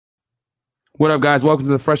What up, guys? Welcome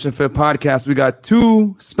to the Fresh and Fit podcast. We got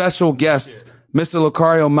two special guests, Mr.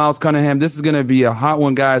 Locario, Miles Cunningham. This is going to be a hot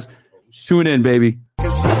one, guys. Tune in, baby.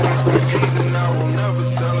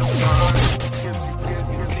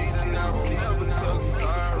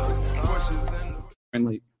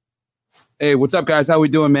 Hey, what's up, guys? How we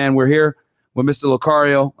doing, man? We're here with Mr.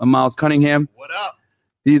 Locario and Miles Cunningham. What up?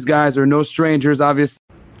 These guys are no strangers, obviously.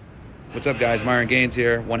 What's up, guys? Myron Gaines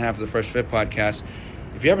here, one half of the Fresh Fit podcast.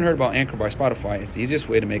 If you haven't heard about Anchor by Spotify, it's the easiest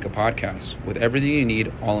way to make a podcast with everything you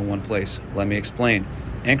need all in one place. Let me explain.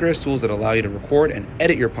 Anchor has tools that allow you to record and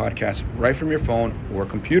edit your podcast right from your phone or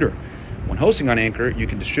computer. When hosting on Anchor, you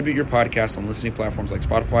can distribute your podcast on listening platforms like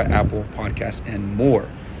Spotify, Apple Podcasts, and more.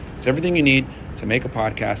 It's everything you need to make a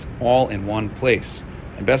podcast all in one place.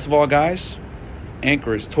 And best of all, guys,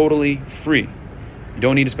 Anchor is totally free. You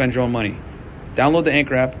don't need to spend your own money. Download the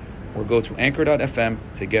Anchor app or go to anchor.fm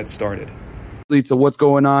to get started. To what's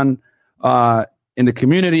going on in the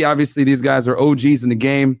community. Obviously, these guys are OGs in the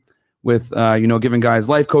game with, giving guys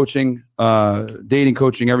life coaching, dating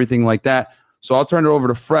coaching, everything like that. So I'll turn it over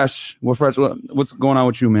to Fresh. Well, Fresh, what's going on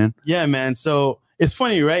with you, man? Yeah, man. So it's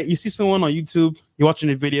funny, right? You see someone on YouTube, you're watching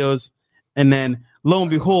the videos, and then lo and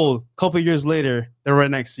behold, a couple of years later, they're right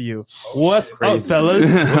next to you. What's up, fellas?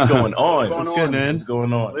 What's going on? What's good, man? What's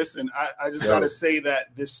going on? Listen, I just got to say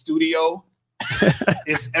that this studio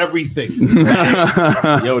is everything.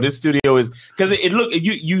 Yo, this studio is because it look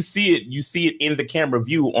you see it in the camera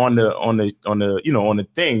view on the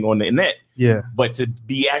thing on the net. Yeah. But to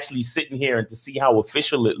be actually sitting here and to see how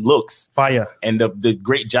official it looks, fire, and the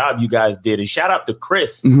great job you guys did, and shout out to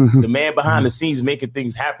Chris, the man behind the scenes making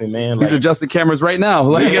things happen, man. He's adjusting cameras right now.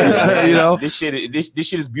 This shit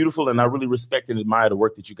is beautiful, and I really respect and admire the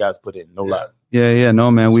work that you guys put in. No lie. Yeah,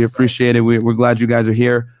 no, man, we appreciate it. We're glad you guys are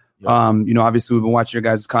here. Obviously we've been watching your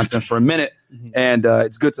guys' content for a minute, and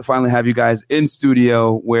it's good to finally have you guys in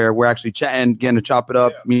studio where we're actually chatting, getting to chop it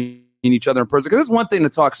up, meeting each other in person. Because it's one thing to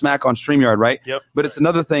talk smack on StreamYard, right? Yep. But it's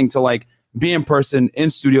another thing to like be in person,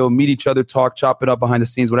 in studio, meet each other, talk, chop it up behind the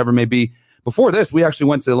scenes, whatever it may be. Before this, we actually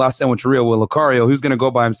went to La Sandwicheria with Locario, who's gonna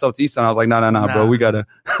go by himself to Easton. I was like, no, bro, we gotta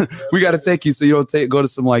take you so you don't go to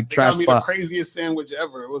some like trash spot. The craziest sandwich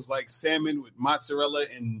ever. It was like salmon with mozzarella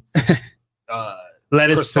and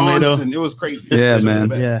lettuce, tomato, and it was crazy. Yeah, man.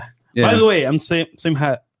 Yeah. By the way, I'm same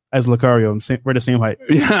height as Locario. We're the same height.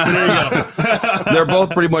 Yeah. So there you go. They're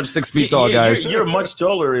both pretty much 6 feet tall, guys. You're much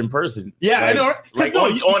taller in person. Yeah, like, I know. Like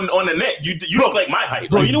on the net, you look like my height,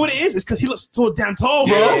 bro. You know what it is? It's because he looks so damn tall,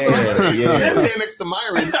 bro. Yeah. Stand next to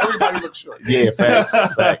Myron. Everybody looks short. Yeah, facts.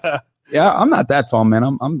 Yeah, I'm not that tall, man.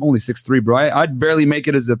 I'm only 6'3", bro. I'd barely make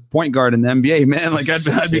it as a point guard in the NBA, man. Like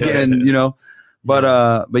I'd be getting,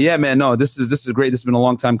 But yeah, man, no, this is great. This has been a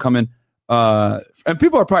long time coming. And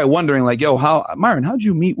people are probably wondering, like, yo, Myron, how'd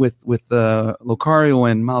you meet with Locario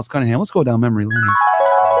and Miles Cunningham? Let's go down memory lane.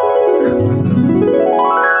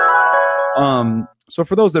 So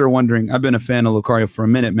for those that are wondering, I've been a fan of Locario for a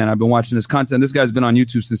minute, man. I've been watching his content. This guy's been on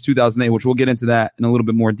YouTube since 2008, which we'll get into that in a little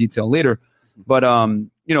bit more detail later. But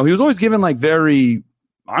he was always given like very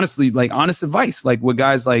honestly, like honest advice, like with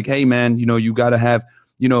guys like, hey, man, you got to have.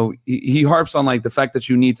 He harps on like the fact that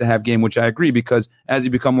you need to have game, which I agree, because as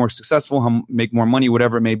you become more successful, make more money,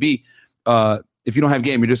 whatever it may be, if you don't have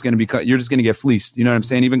game, you're just going to get fleeced. You know what I'm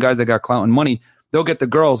saying? Even guys that got clout and money, they'll get the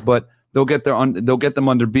girls, but they'll get them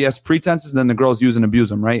under BS pretenses, and then the girls use and abuse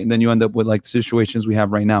them, right? And then you end up with like the situations we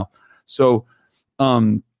have right now. So,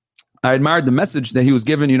 I admired the message that he was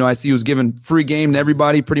given. I see he was giving free game to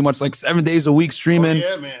everybody, pretty much like 7 days a week streaming. Oh,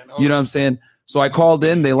 yeah, man. You know what I'm saying? So I called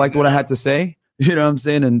in. They liked what I had to say. You know what I'm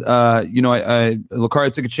saying? And,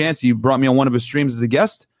 Locario took a chance. He brought me on one of his streams as a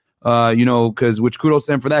guest, which kudos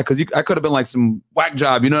to him for that. Cause I could have been like some whack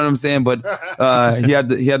job, you know what I'm saying? But, he had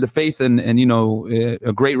the faith and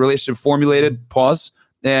a great relationship formulated,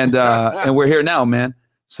 and we're here now, man.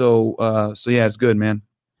 So yeah, it's good, man.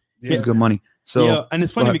 It's good money. So, yeah, and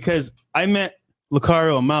it's funny because I met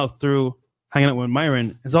Locario and Miles through hanging out with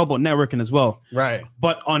Myron. It's all about networking as well. Right.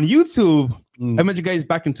 I on YouTube, I met you guys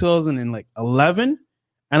back in 2011,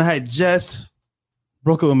 and I had just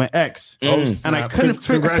broke up with my ex. And I couldn't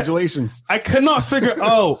figure. Congratulations. I could not figure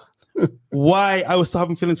out why I was still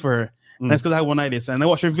having feelings for her. And that's because I had one itis, and I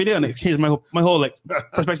watched her video, and it changed my whole like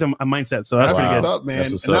perspective and mindset. So that's pretty good.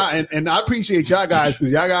 What's up, man. And I appreciate y'all guys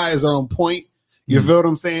because y'all guys are on point. You feel what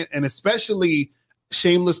I'm saying? And especially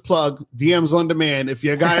shameless plug, DMs on demand. If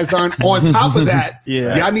your guys aren't on top of that,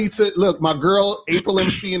 y'all need to look. My girl April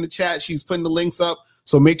MC in the chat, she's putting the links up.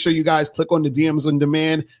 So make sure you guys click on the DMs on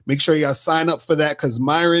demand. Make sure y'all sign up for that because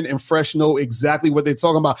Myron and Fresh know exactly what they're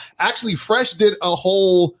talking about. Actually, Fresh did a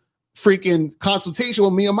whole freaking consultation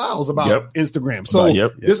with me and Miles about Instagram. So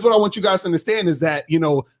this is what I want you guys to understand is that, you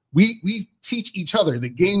know, we teach each other. The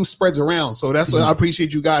game spreads around. So that's what I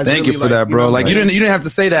appreciate you guys. Thank you for that, bro. Like you didn't have to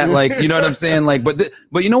say that. Like, you know what I'm saying? Like, but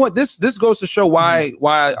you know what? This goes to show why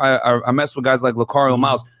I mess with guys like Locario and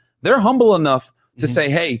Miles. They're humble enough to say,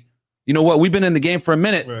 hey, you know what? We've been in the game for a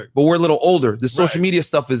minute, but we're a little older. The social media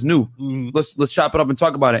stuff is new. Let's chop it up and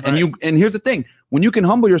talk about it. And here's the thing: when you can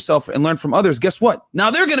humble yourself and learn from others, guess what?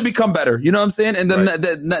 Now they're going to become better. You know what I'm saying? And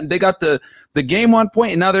then they got the game on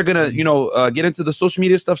point, and now they're going to get into the social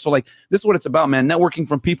media stuff. So like this is what it's about, man. Networking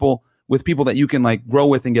from people with people that you can like grow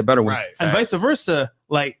with and get better with, and vice versa.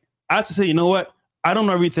 Like I have to say, you know what? I don't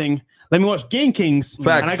know everything. Let me watch Game Kings, and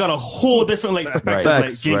I got a whole different like perspective,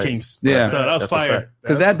 like Game Kings. Yeah, so that was fire.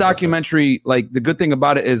 Because that documentary, like the good thing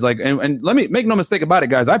about it is like, and let me make no mistake about it,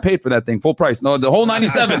 guys. I paid for that thing full price, no, the whole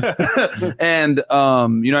 97, and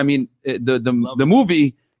you know, I mean, the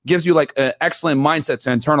movie gives you like an excellent mindset to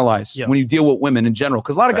internalize when you deal with women in general.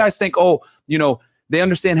 Because a lot of guys think, oh, you know, they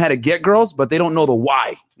understand how to get girls, but they don't know the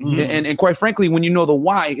why. And quite frankly, when you know the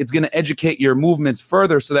why, it's going to educate your movements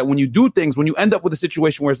further so that when you do things, when you end up with a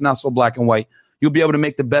situation where it's not so black and white, you'll be able to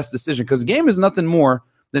make the best decision. Because the game is nothing more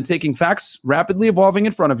than taking facts rapidly evolving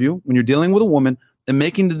in front of you when you're dealing with a woman and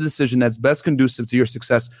making the decision that's best conducive to your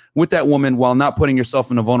success with that woman while not putting yourself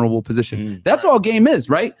in a vulnerable position. That's all game is,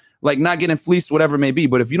 right? Like not getting fleeced, whatever it may be.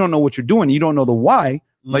 But if you don't know what you're doing, you don't know the why,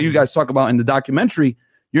 like you guys talk about in the documentary,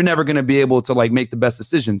 you're never going to be able to like make the best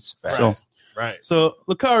decisions. So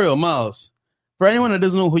Locario, Miles, for anyone that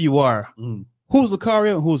doesn't know who you are, who's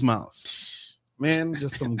Locario and who's Miles? Man,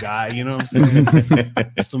 just some guy, you know what I'm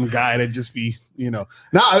saying? Some guy that just be, you know.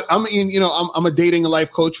 Now I'm a dating and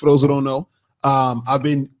life coach for those who don't know. I've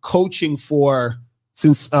been coaching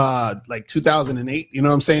since like 2008, you know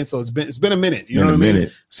what I'm saying? So it's been a minute, you know what I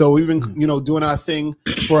mean? So we've been, you know, doing our thing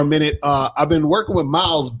for a minute. I've been working with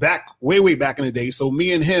Miles way back in the day. So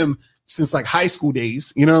me and him since like high school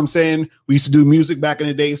days, you know what I'm saying? We used to do music back in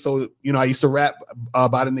the day. So, you know, I used to rap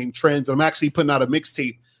by the name Trends. I'm actually putting out a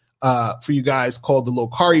mixtape for you guys called the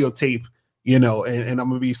Locario tape, you know, and I'm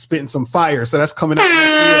going to be spitting some fire. So that's coming out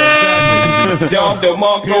next year.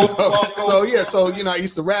 So, you know, I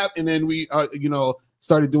used to rap and then we, you know,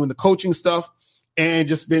 started doing the coaching stuff and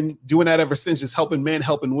just been doing that ever since, just helping men,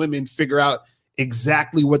 helping women figure out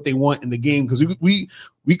exactly what they want in the game. Because we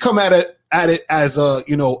come at it as a,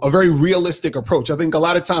 you know, a very realistic approach. I think a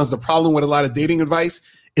lot of times the problem with a lot of dating advice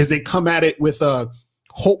is they come at it with a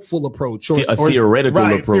hopeful approach or a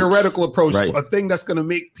theoretical approach, a thing that's going to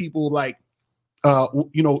make people like,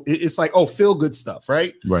 you know, it's like, oh, feel good stuff.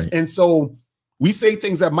 Right. And so we say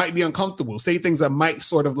things that might be uncomfortable, say things that might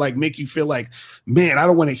sort of like make you feel like, man, I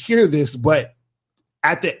don't want to hear this, but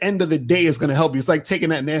at the end of the day, it's going to help you. It's like taking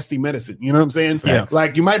that nasty medicine. You know what I'm saying? Yeah.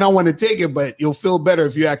 Like you might not want to take it, but you'll feel better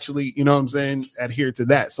if you actually, you know what I'm saying, adhere to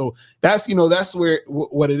that. So that's, you know, that's where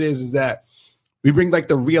what it is that we bring like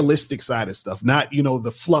the realistic side of stuff, not, you know,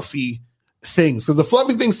 the fluffy things. Because the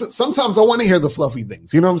fluffy things, sometimes I want to hear the fluffy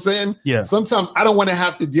things. You know what I'm saying? Yeah. Sometimes I don't want to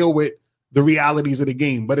have to deal with the realities of the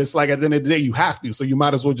game, but it's like at the end of the day, you have to. So you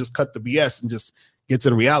might as well just cut the BS and just get to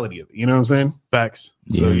the reality of it. You know what I'm saying? Facts.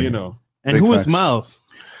 So, you know. And who is Miles?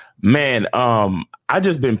 Man, I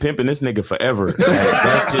just been pimping this nigga forever.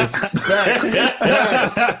 That's just that's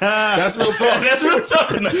real talk. That's real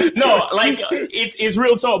talk. No, like it's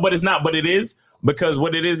real talk, but it's not. But it is, because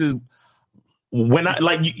what it is when I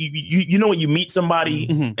like you know when you meet somebody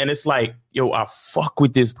and it's like, yo, I fuck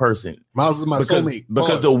with this person. Miles is my soulmate.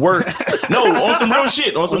 Because the work, no, on some real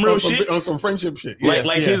shit, on some friendship shit. Yeah,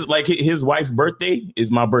 his wife's birthday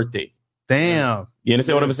is my birthday. Damn, you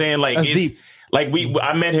understand what I'm saying? Like that's it's deep. Like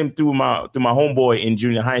I met him through my homeboy in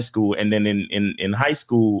junior high school, and then in high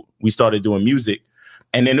school we started doing music,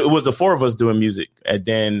 and then it was the four of us doing music, and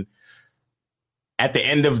then at the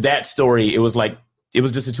end of that story, it was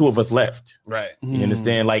just the two of us left. Right. You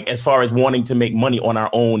understand? Like as far as wanting to make money on our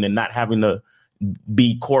own and not having to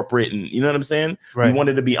be corporate, and you know what I'm saying? Right. We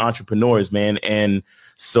wanted to be entrepreneurs, man, and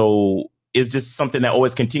so it's just something that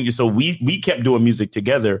always continues. So we kept doing music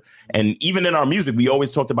together. And even in our music, we always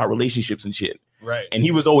talked about relationships and shit. Right. And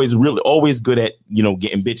he was always good at, you know,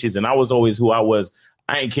 getting bitches. And I was always who I was.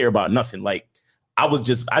 I ain't care about nothing. Like I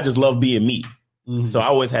just love being me. So I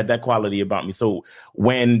always had that quality about me. So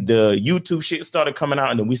when the YouTube shit started coming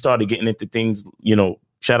out and then we started getting into things, you know,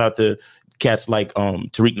 shout out to cats like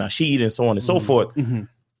Tariq Nasheed and so on and so forth.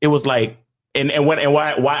 It was like, And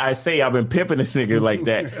why I say I've been pimping this nigga like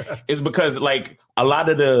that is because like a lot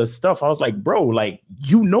of the stuff I was like, bro, like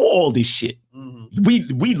you know all this shit.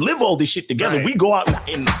 We live all this shit together. Right. We go out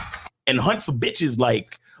and hunt for bitches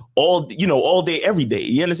like all day, every day.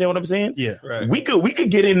 You understand what I'm saying? Yeah. Right. We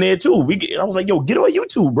could get in there too. I was like, yo, get on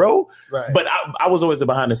YouTube, bro. Right. But I was always the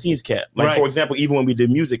behind the scenes cat. Like, for example, even when we did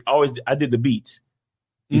music, I did the beats.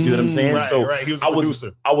 You see what I'm saying? Right, so right. He was a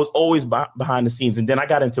producer. I was always behind the scenes, and then I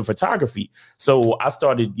got into photography. So I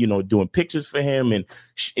started, doing pictures for him, and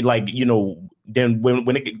then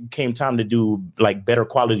when it came time to do like better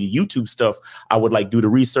quality YouTube stuff, I would like do the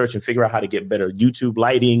research and figure out how to get better YouTube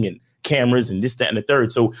lighting and cameras and this, that, and the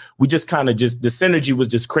third. So we just kind of the synergy was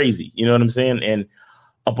just crazy. You know what I'm saying? And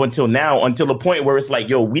up until now, until the point where it's like,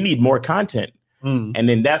 yo, we need more content. And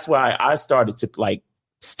then that's why I started to like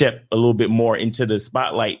step a little bit more into the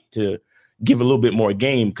spotlight to give a little bit more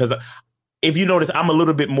game. Because if you notice, I'm a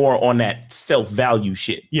little bit more on that self-value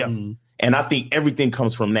shit. Yeah. And I think everything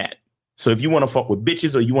comes from that. So if you want to fuck with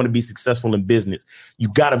bitches or you want to be successful in business, you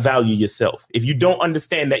got to value yourself. If you don't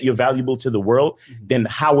understand that you're valuable to the world, then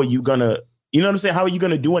how are you going to, you know what I'm saying? How are you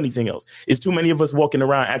going to do anything else? It's too many of us walking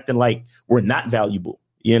around acting like we're not valuable.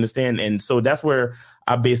 You understand? And so that's where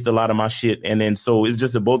I based a lot of my shit. And then so it's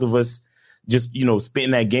just the both of us just,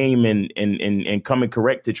 spitting that game and coming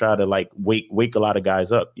correct to try to like wake a lot of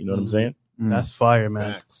guys up. You know what I'm saying? That's fire,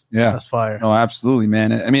 man. Yeah. That's fire. No, absolutely,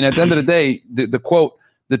 man. I mean, at the end of the day, the quote,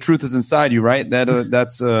 "The truth is inside you," right?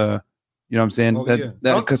 That's you know what I'm saying?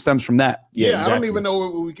 That stems from that. Yeah, exactly. I don't even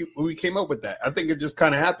know when we came up with that. I think it just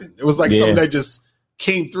kind of happened. It was like something that just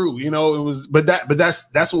came through, it was, but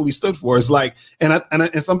that's what we stood for. It's like, and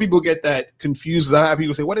some people get that confused. I have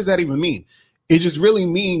people say, what does that even mean? It just really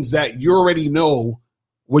means that you already know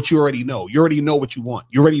what you already know. You already know what you want.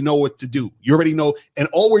 You already know what to do. You already know. And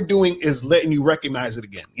all we're doing is letting you recognize it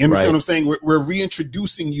again. You understand what I'm saying? We're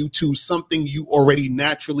reintroducing you to something you already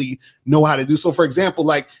naturally know how to do. So for example,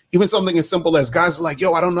 like even something as simple as guys are like,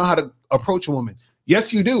 yo, I don't know how to approach a woman.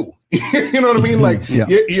 Yes, you do. You know what I mean? Like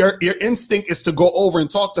your instinct is to go over and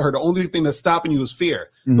talk to her. The only thing that's stopping you is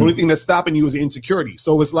fear. The only thing that's stopping you is insecurity.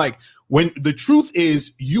 So it's like when the truth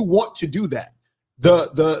is you want to do that.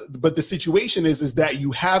 But the situation is that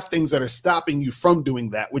you have things that are stopping you from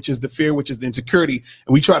doing that, which is the fear, which is the insecurity.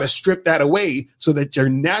 And we try to strip that away so that your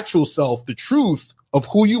natural self, the truth of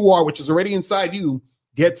who you are, which is already inside you,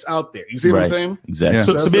 gets out there. You see what I'm saying? Exactly. Yeah.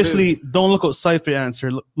 So basically, don't look outside for your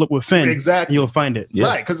answer. Look within. Exactly. You'll find it. Yeah.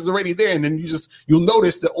 Right, because it's already there. And then you'll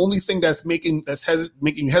notice the only thing that's making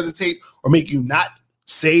you hesitate or make you not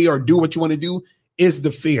say or do what you want to do is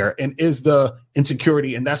the fear and is the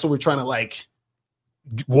insecurity. And that's what we're trying to like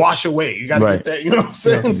wash away. You got to get that. You know what I'm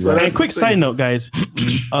saying? Yeah, so and quick side note, guys.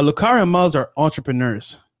 Locario and Miles are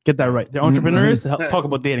entrepreneurs. Get that right. They're entrepreneurs to help talk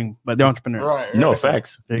about dating, but they're entrepreneurs. Right. No,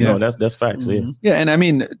 facts. That's facts. Yeah, and I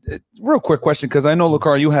mean, real quick question, because I know,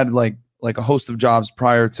 Locario, you had like a host of jobs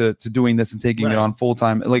prior to doing this and taking it on full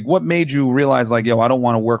time. Like, what made you realize, like, yo, I don't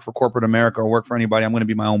want to work for corporate America or work for anybody. I'm going to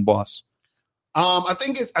be my own boss. I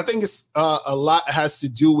think it's a lot has to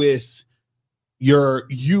do with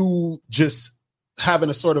you just having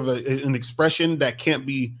a sort of an expression that can't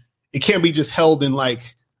be just held in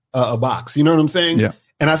like a box. You know what I'm saying? Yeah.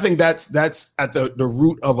 And I think that's at the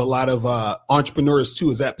root of a lot of entrepreneurs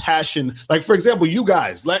too, is that passion. Like, for example, you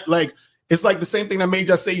guys, like it's like the same thing that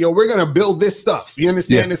made us say, yo, we're going to build this stuff. You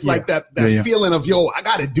understand? Yeah. It's like that feeling of, yo, I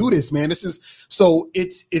got to do this, man.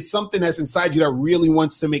 It's something that's inside you that really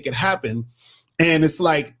wants to make it happen. And it's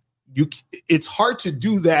like, it's hard to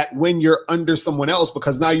do that when you're under someone else,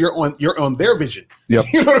 because now you're on their vision. Yep.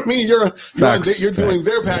 You know what I mean? You're doing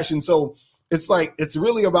their passion. So it's like, it's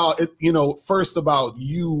really about it, first about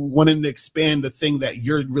you wanting to expand the thing that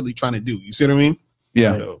you're really trying to do. You see what I mean?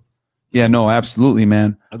 Yeah. Yeah, no, absolutely,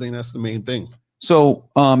 man. I think that's the main thing. So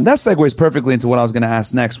that segues perfectly into what I was going to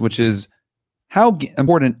ask next, which is how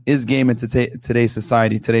important is game in today's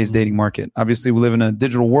society, today's dating market? Obviously, we live in a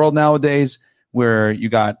digital world nowadays where you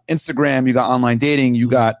got Instagram, you got online dating, you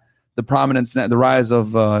got the prominence, the rise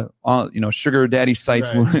of sugar daddy sites,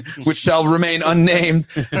 which shall remain unnamed.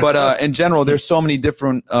 But in general, there's so many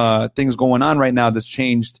different things going on right now that's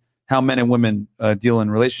changed how men and women deal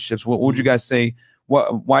in relationships. What would you guys say?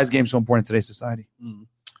 Why is game so important in today's society?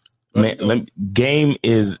 Man, game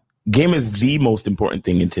is the most important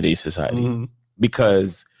thing in today's society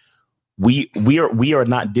because we are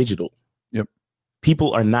not digital. Yep.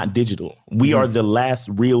 People are not digital. We are the last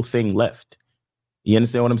real thing left. You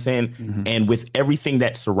understand what I'm saying? Mm-hmm. And with everything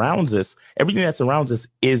that surrounds us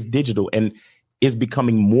is digital and is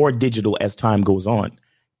becoming more digital as time goes on.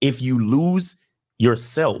 If you lose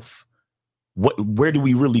yourself, where do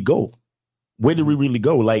we really go? Where do we really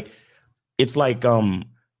go? Like, it's like, and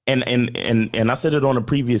I said it on a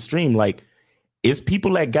previous stream, like, it's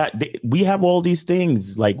people that we have all these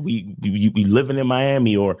things. Like we living in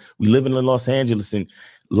Miami or we living in Los Angeles, and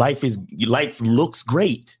life looks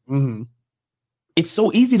great. Mm-hmm. It's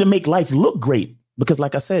so easy to make life look great because,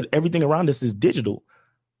 like I said, everything around us is digital.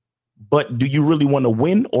 But do you really want to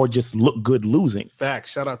win or just look good losing? Facts.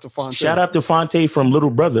 Shout out to Fonte. Shout out to Fonte from Little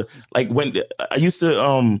Brother. Like when I used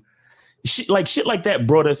to shit like that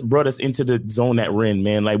brought us into the zone that we're in,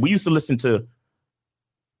 man. Like we used to listen to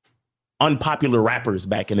unpopular rappers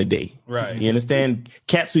back in the day. Right. You understand?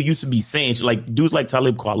 Cats who used to be saying shit, like dudes like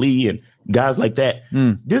Talib Kweli and guys like that.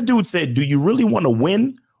 This dude said, do you really want to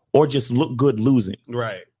win or just look good losing?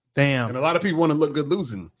 Right. Damn. And a lot of people want to look good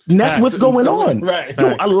losing. And that's what's going on. Right.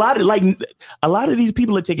 Yo, a lot of these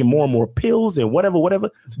people are taking more and more pills and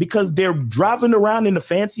whatever, because they're driving around in the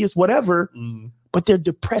fanciest whatever, but they're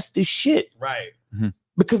depressed as shit. Right.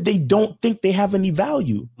 Because they don't think they have any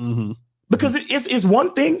value. Because it's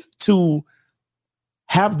one thing to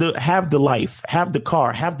have the life, have the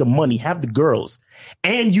car, have the money, have the girls,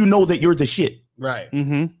 and you know that you're the shit. Right.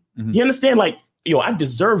 You understand? Like, yo, I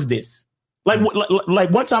deserve this. Like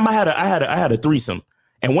one time I had a threesome,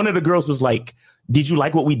 and one of the girls was like, "Did you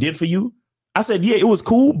like what we did for you?" I said, "Yeah, it was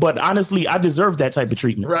cool, but honestly, I deserve that type of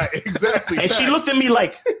treatment." Right, exactly. And she looked at me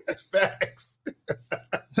like, "Facts."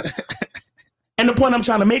 And the point I'm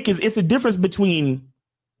trying to make is it's a difference between,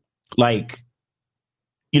 like,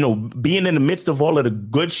 you know, being in the midst of all of the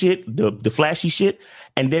good shit, the flashy shit,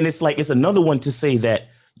 and then it's another one to say that,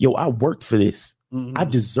 yo, I worked for this. I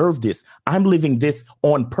deserve this. I'm living this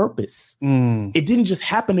on purpose. It didn't just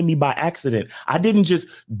happen to me by accident. I didn't just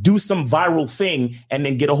do some viral thing and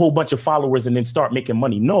then get a whole bunch of followers and then start making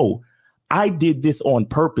money. No, I did this on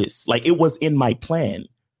purpose. Like, it was in my plan.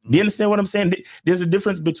 Do you understand what I'm saying? There's a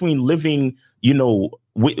difference between living, you know,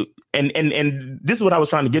 and this is what I was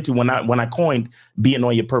trying to get to when I coined being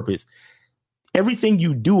on your purpose. Everything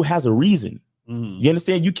you do has a reason. You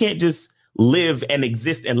understand? You can't just live and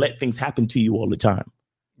exist and let things happen to you all the time.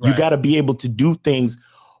 Right. You got to be able to do things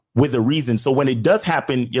with a reason. So when it does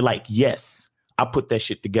happen, you're like, yes, I put that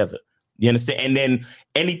shit together. You understand? And then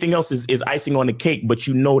anything else is icing on the cake, but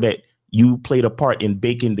you know that you played a part in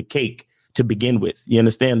baking the cake to begin with. You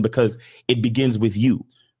understand? Because it begins with you.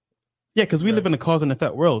 Yeah, because we live in a cause and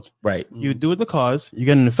effect world. Right. You do the cause, you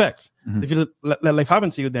get an effect. If you let life happen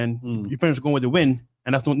to you, then you're pretty much going with the win.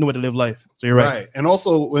 And that's no way to live life. So you're right. And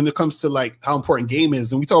also when it comes to like how important game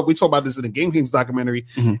is, and we talk about this in the Game Kings documentary,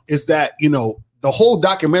 is that, you know, the whole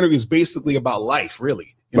documentary is basically about life,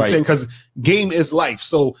 really. You know what I'm saying? Because game is life.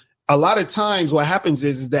 So a lot of times what happens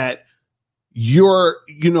is that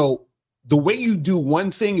the way you do one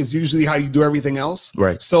thing is usually how you do everything else.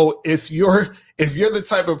 Right. So if you're the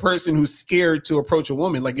type of person who's scared to approach a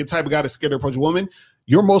woman, like you're the type of guy that's scared to approach a woman,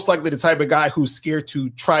 you're most likely the type of guy who's scared to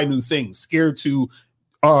try new things, scared to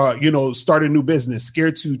start a new business,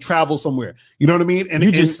 scared to travel somewhere. You know what I mean? And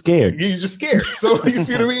you're just scared. You're just scared. So you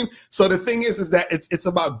see what I mean? So the thing is that it's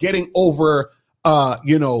about getting over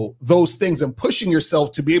those things and pushing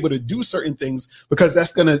yourself to be able to do certain things, because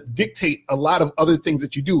that's going to dictate a lot of other things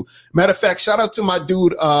that you do. Matter of fact, shout out to my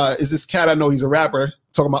dude. Is this cat? I know he's a rapper,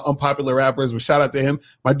 talking about unpopular rappers, but shout out to him.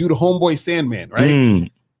 My dude, Homeboy Sandman,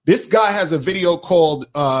 right? This guy has a video called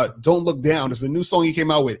Don't Look Down. It's a new song he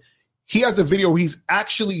came out with. He has a video where he's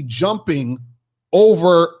actually jumping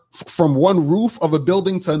over from one roof of a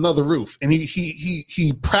building to another roof. And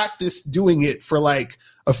he practiced doing it for like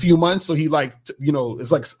a few months. So he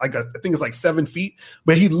it's I think it's like 7 feet,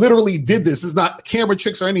 but he literally did this. It's not camera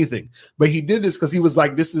tricks or anything, but he did this because he was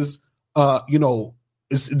like, this is a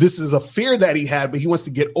fear that he had, but he wants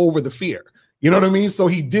to get over the fear. You know what I mean? So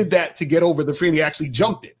he did that to get over the fear, and he actually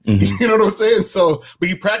jumped it. You know what I'm saying? So, but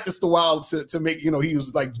he practiced a while to make, he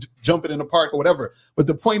was like jumping in the park or whatever. But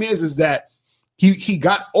the point is that he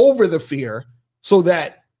got over the fear so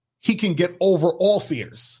that he can get over all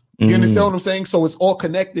fears. You understand what I'm saying? So it's all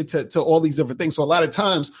connected to all these different things. So a lot of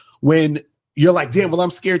times when you're like, damn, well,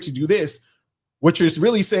 I'm scared to do this, what you're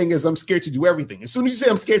really saying is I'm scared to do everything. As soon as you say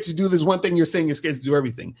I'm scared to do this one thing, you're saying you're scared to do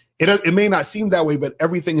everything. It may not seem that way, but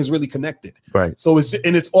everything is really connected. Right. So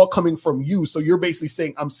it's all coming from you. So you're basically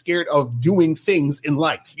saying I'm scared of doing things in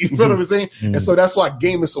life. You know what I'm saying? And so that's why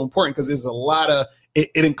game is so important, because there's a lot of it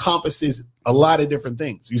encompasses a lot of different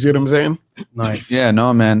things. You see what I'm saying? Nice. Yeah,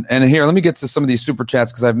 no, man. And here, let me get to some of these super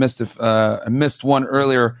chats because I missed one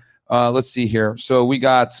earlier. Let's see here. So we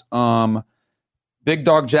got Big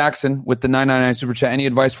Dog Jackson with the $9.99 super chat. Any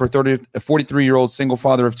advice for a 43-year-old single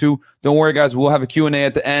father of two? Don't worry, guys. We'll have a Q&A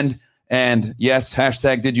at the end. And yes,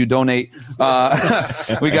 hashtag did you donate?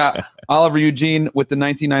 We got Oliver Eugene with the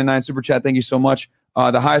 $19.99 super chat. Thank you so much.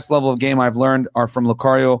 The highest level of game I've learned are from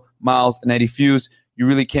Locario, Miles, and Eddie Fuse. You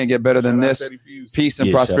really can't get better than this. Peace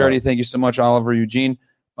and prosperity. Thank you so much, Oliver Eugene.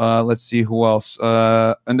 Let's see who else.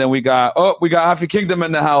 And then we got Afi Kingdom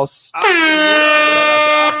in the house.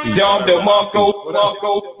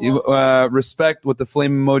 Respect with the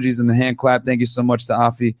flame emojis and the hand clap. Thank you so much to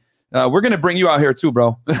Afi. We're gonna bring you out here too,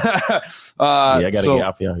 bro. I gotta get Afi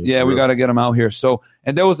out here. Yeah, we gotta get him out here. So,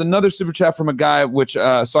 and there was another super chat from a guy, which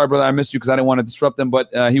sorry, brother, I missed you because I didn't want to disrupt them, but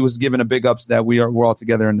he was giving a big ups that we're all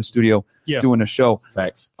together in the studio doing a show.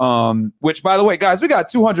 Facts. Which, by the way, guys, we got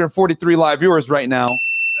 243 live viewers right now.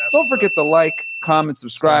 Don't forget to like, comment,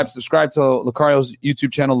 subscribe to Locario's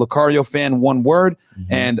YouTube channel, Locario Fan, one word,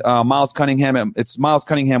 and Miles Cunningham. It's Miles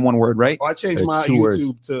Cunningham, one word, right? Oh, I changed my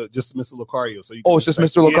YouTube to just Mr. Locario. So it's just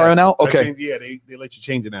Mr. Locario now? Okay. They let you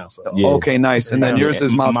change it now. So okay, nice. And then yours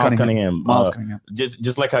is Miles Cunningham. Miles Cunningham.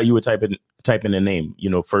 Just like how you would type in the name,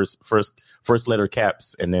 first letter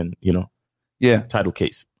caps, and then title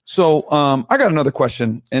case. So I got another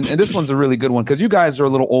question, and this one's a really good one because you guys are a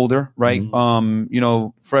little older, right?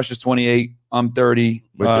 Fresh is 28. I'm 30.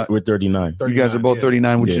 We're 39. You guys are both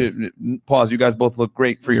 39. Which pause. You guys both look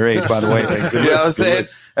great for your age, by the way. You know what I'm saying?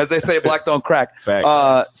 As they say, black don't crack.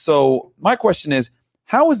 Facts. So my question is,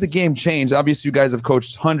 how has the game changed? Obviously, you guys have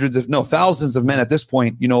coached thousands of men at this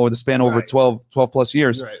point. Over the span over 12 plus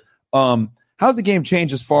years. Right. How's the game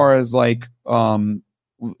changed as far as like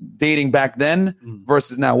dating back then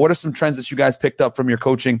versus now? What are some trends that you guys picked up from your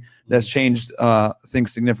coaching that's changed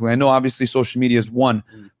things significantly? I know obviously social media is one,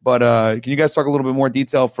 but can you guys talk a little bit more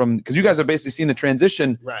detail because you guys have basically seen the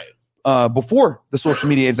transition before the social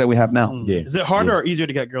media age that we have now? Is it harder or easier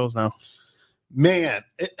to get girls now? Man,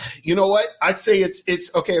 you know what? I'd say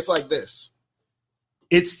it's okay. It's like this.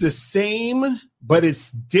 It's the same, but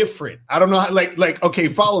it's different. I don't know how, okay,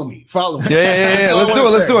 follow me. Yeah.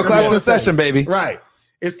 Let's do a class in session, baby. Right.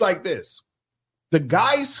 It's like this. The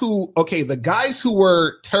guys who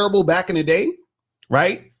were terrible back in the day,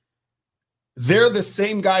 right? They're the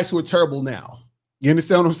same guys who are terrible now. You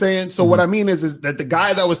understand what I'm saying? So what I mean is that the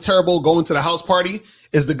guy that was terrible going to the house party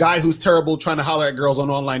is the guy who's terrible trying to holler at girls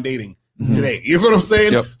on online dating today. You know what I'm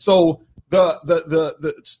saying? Yep. So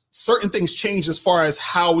the certain things change as far as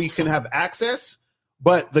how we can have access,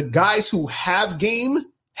 but the guys who have game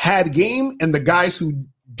had game, and the guys who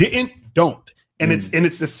didn't don't. And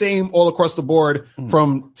it's the same all across the board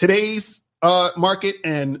from today's market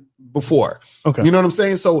and before. Okay. You know what I'm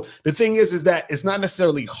saying? So the thing is that it's not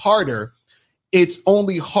necessarily harder. It's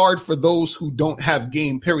only hard for those who don't have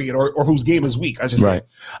game, period, or whose game is weak, I should say.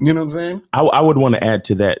 You know what I'm saying? I would want to add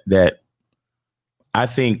to that I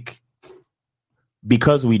think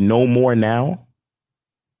because we know more now,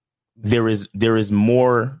 there is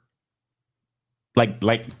more like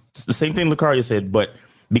the same thing Locario said, but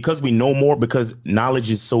because we know more, because knowledge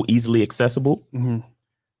is so easily accessible,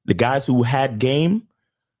 the guys who had game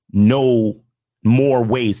know more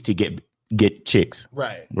ways to get chicks.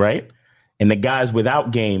 Right. And the guys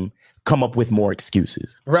without game come up with more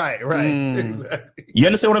excuses. Right. Exactly. You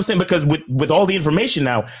understand what I'm saying? Because with all the information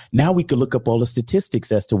now we could look up all the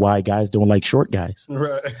statistics as to why guys don't like short guys.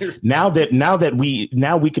 Right. Now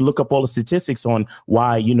we can look up all the statistics on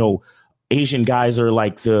why, Asian guys are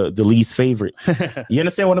like the least favorite. You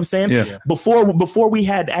understand what I'm saying? Yeah. Before we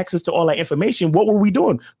had access to all that information, what were we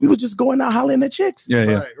doing? We were just going out hollering at chicks.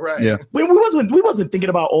 Yeah. Right. Yeah. We wasn't thinking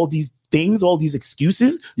about all these things, all these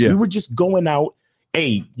excuses. Yeah. We were just going out.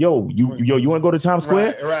 Hey, you want to go to Times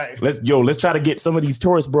Square? Right. Let's try to get some of these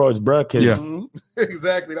tourist broads, bro. Because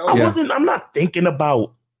exactly. I'm not thinking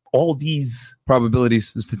about all these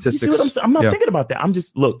probabilities and statistics. You see what I'm saying? I'm not thinking about that. I'm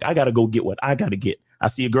just, look, I got to go get what I got to get. I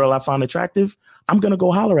see a girl I find attractive, I'm going to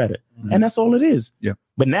go holler at her. And that's all it is. Yeah.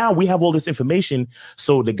 But now we have all this information.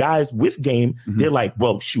 So the guys with game, they're like,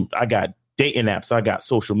 well, shoot, I got dating apps. I got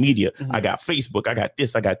social media. I got Facebook. I got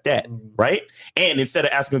this. I got that. Right. And instead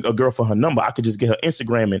of asking a girl for her number, I could just get her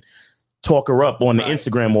Instagram and talk her up on the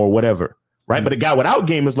Instagram or whatever. Right. But a guy without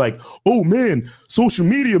game is like, oh, man, social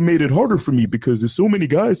media made it harder for me because there's so many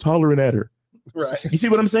guys hollering at her. Right. You see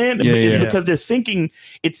what I'm saying? It's because they're thinking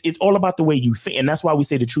it's all about the way you think. And that's why we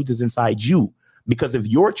say the truth is inside you. Because if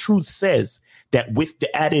your truth says that with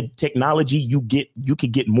the added technology, you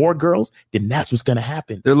could get more girls, then that's what's going to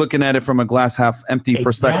happen. They're looking at it from a glass half empty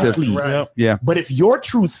perspective. Right. Yeah. But if your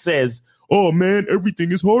truth says, oh, man,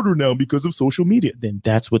 everything is harder now because of social media, then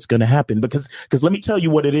that's what's going to happen. Because let me tell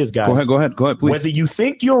you what it is, guys. Go ahead, please. Whether you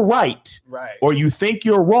think you're right or you think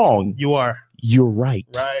you're wrong, you're right.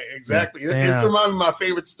 Right, exactly. It's reminding me of my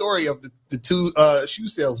favorite story of the two shoe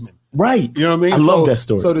salesmen. Right. You know what I mean? I love that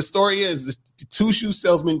story. So the story is the two shoe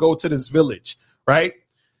salesmen go to this village, right?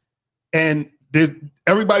 And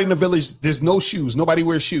everybody in the village, there's no shoes. Nobody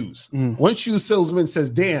wears shoes. One shoe salesman says,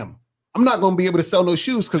 damn, I'm not going to be able to sell no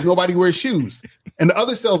shoes because nobody wears shoes. And the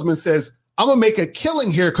other salesman says, I'm going to make a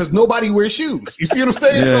killing here because nobody wears shoes. You see what I'm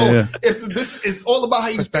saying? It's all about how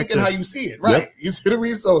you think and how you see it, right? Yep. You see what I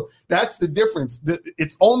mean? So that's the difference.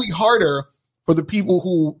 It's only harder for the people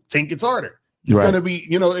who think it's harder. It's going to be,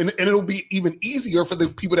 and it'll be even easier for the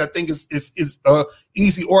people that think is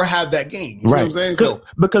easy or have that game. You see what I'm saying? So,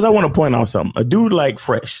 because I want to point out something. A dude like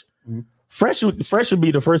Fresh, Fresh would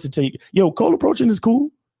be the first to tell you, yo, cold approaching is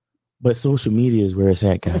cool, but social media is where it's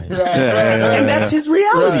at, guys. And that's his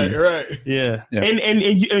reality. Right. Yeah.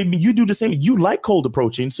 And you do the same. You like cold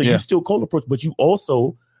approaching, so you still cold approach, but you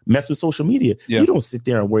also mess with social media. You don't sit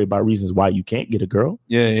there and worry about reasons why you can't get a girl.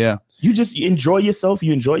 You just enjoy yourself.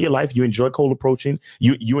 You enjoy your life. You enjoy cold approaching.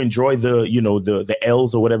 You enjoy the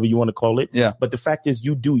L's or whatever you want to call it. But the fact is,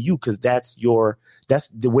 you do you, because that's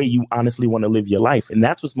the way you honestly want to live your life, and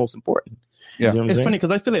that's what's most important. It's funny because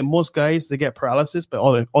I feel like most guys, they get paralysis by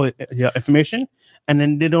all the information, and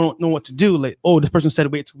then they don't know what to do. Like, oh, this person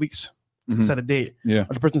said wait 2 weeks. Set a date. Or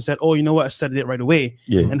the person said, oh, you know what? I set a date right away.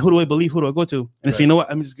 And who do I believe? Who do I go to? And say, you know what?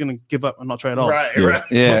 I'm just going to give up and not try at all. Right. But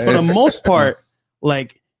for the most part,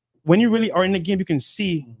 like when you really are in the game, you can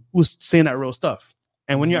see who's saying that real stuff.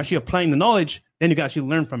 And when you're actually applying the knowledge, then you can actually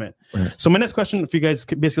learn from it. So my next question for you guys is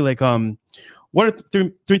basically like, what are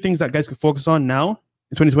three things that guys could focus on now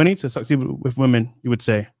in 2020 to succeed with women, you would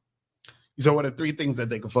say? So what are 3 things that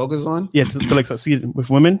they can focus on? Yeah, to like succeed with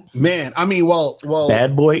women. Man, I mean, well,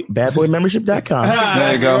 badboymembership.com.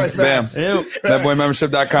 There you go. Right, bam.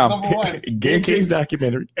 Badboymembership.com. Number 1. Game Kings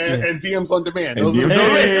documentary. And DMs on demand. Those DMs are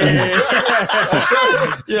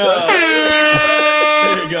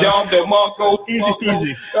Easy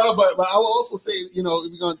peasy. But I will also say, if we're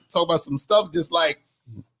going to talk about some stuff, just like,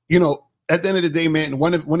 at the end of the day, man,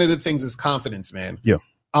 one of the things is confidence, man.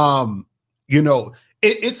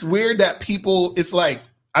 It's weird that people, it's like,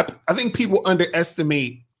 I think people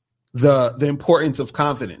underestimate the importance of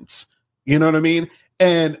confidence. You know what I mean?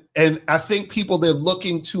 And I think people, they're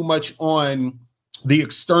looking too much on the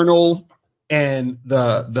external and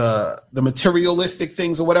the materialistic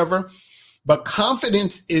things or whatever. But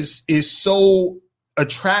confidence is so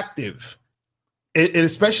attractive. And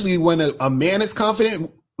especially when a man is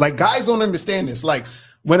confident, like guys don't understand this. Like,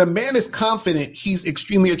 when a man is confident, he's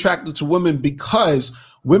extremely attracted to women because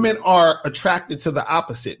women are attracted to the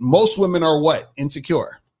opposite. Most women are what?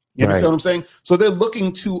 Insecure. You understand what I'm saying? So they're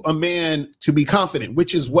looking to a man to be confident,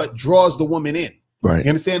 which is what draws the woman in. Right. You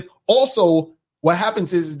understand? Also, what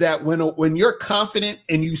happens is that when you're confident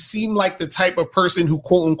and you seem like the type of person who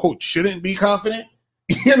quote unquote shouldn't be confident,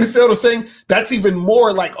 you understand what I'm saying? That's even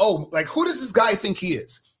more like, oh, like who does this guy think he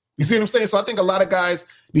is? You see what I'm saying? So I think a lot of guys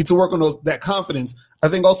need to work on that confidence. I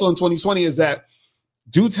think also in 2020 is that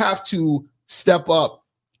dudes have to step up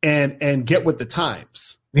and get with the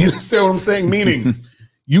times. You understand what I'm saying? Meaning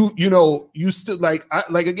you still like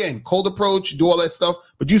again, cold approach, do all that stuff,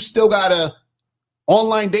 but you still gotta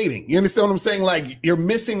online dating. You understand what I'm saying? Like you're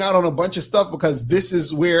missing out on a bunch of stuff because this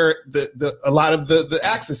is where a lot of the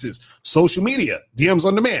access is. Social media, DMs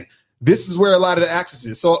on demand. This is where a lot of the access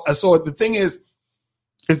is. So the thing is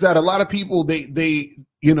that a lot of people, they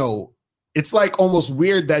it's like almost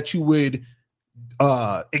weird that you would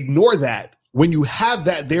ignore that when you have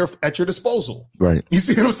that there at your disposal. Right. You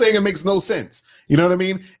see what I'm saying? It makes no sense. You know what I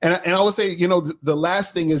mean? And I would say, the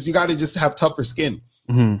last thing is you got to just have tougher skin.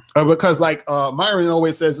 Because like Myron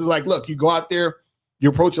always says, it's like, look, you go out there, you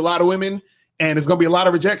approach a lot of women, and it's going to be a lot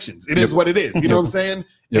of rejections. It is what it is. You know what I'm saying?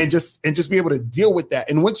 And just be able to deal with that.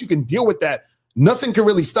 And once you can deal with that, nothing can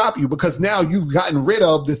really stop you because now you've gotten rid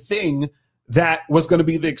of the thing that was going to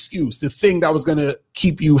be the excuse, the thing that was going to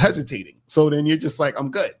keep you hesitating. So then you're just like,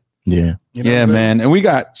 I'm good. Yeah. Man. And we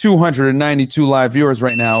got 292 live viewers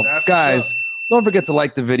right now. That's guys, don't forget to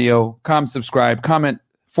like the video, subscribe, comment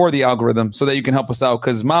for the algorithm so that you can help us out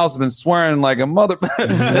because Miles has been swearing like a mother.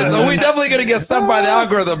 So we definitely going to get stuck by the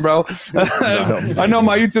algorithm, bro. I know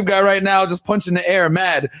my YouTube guy right now just punching the air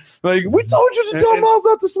mad. Like, we told you to tell Miles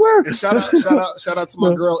not to swear. Shout out to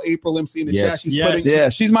my girl, April MC in the chat.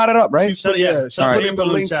 She's modded up, right? She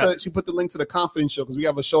put the link to the Confidence Show because we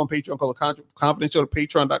have a show on Patreon called the Confidence Show to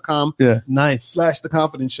patreon.com. Yeah. Nice. /the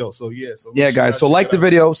Confidence Show. So guys. So like the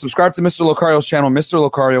video, subscribe to Mr. Locario's channel, Mr.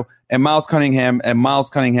 Locario, and Miles Cunningham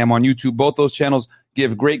on YouTube. Both those channels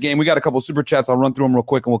give great game. We got a couple super chats. I'll run through them real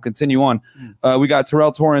quick and we'll continue on. We got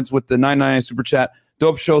Terrell Torrance with the 999 super chat.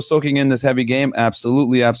 Dope show soaking in this heavy game.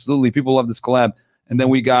 Absolutely. People love this collab. And then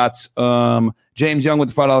we got James Young with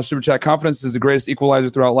the $5 super chat. Confidence is the greatest equalizer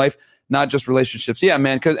throughout life, not just relationships. Yeah,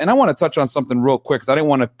 man. And I want to touch on something real quick because I didn't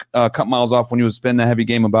want to cut Miles off when he was spinning that heavy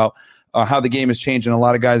game about how the game is changing. A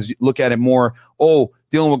lot of guys look at it more,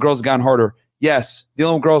 dealing with girls has gotten harder. Yes,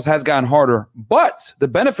 dealing with girls has gotten harder, but the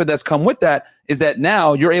benefit that's come with that is that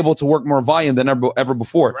now you're able to work more volume than ever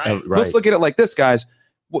before. Right. Let's look at it like this, guys.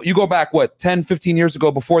 You go back, 10, 15 years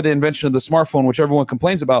ago before the invention of the smartphone, which everyone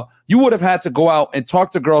complains about, you would have had to go out and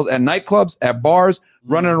talk to girls at nightclubs, at bars,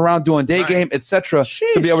 running around doing day game, etc.,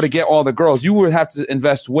 to be able to get all the girls. You would have to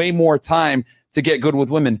invest way more time to get good with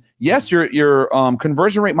women. Yes, your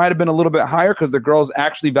conversion rate might have been a little bit higher because the girls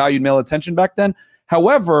actually valued male attention back then.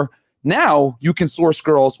 However, now you can source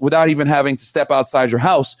girls without even having to step outside your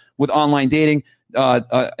house with online dating,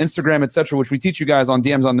 Instagram, etc., which we teach you guys on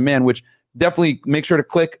DMs on Demand, which definitely make sure to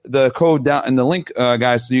click the code down in the link,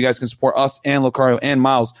 guys, so you guys can support us and Locario and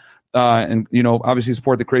Miles. And, obviously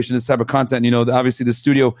support the creation of this type of content. Obviously the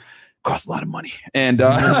studio costs a lot of money, and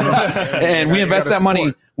and we invest that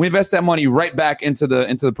money. We invest that money right back into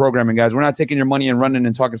the programming, guys. We're not taking your money and running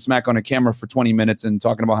and talking smack on a camera for 20 minutes and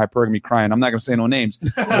talking about hypergamy, crying. I'm not going to say no names,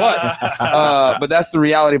 but that's the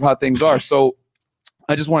reality of how things are. So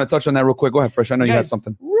I just want to touch on that real quick. Go ahead, Fresh. I know you had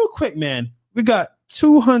something real quick, man. We got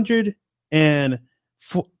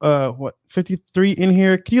 253 in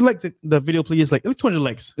here. Can you like the video, please? Like 200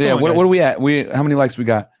 likes. Yeah. What are we at? How many likes we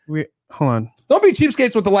got? Hold on. Don't be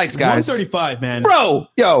cheapskates with the likes, guys. 135, man. Bro,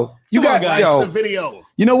 you got the video.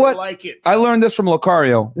 You know what? I like it. I learned this from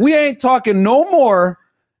Locario. We ain't talking no more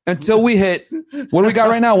until we hit, what do we got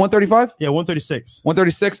right now? 135? Yeah, 136.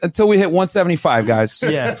 136 until we hit 175, guys.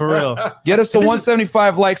 Yeah, for real. Get us to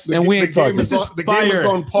 175 likes and we ain't talking. The game is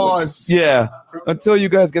on pause. Yeah, until you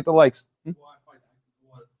guys get the likes.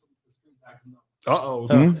 Uh-oh.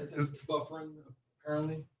 It's buffering,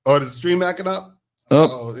 apparently. Oh, is the stream acting up?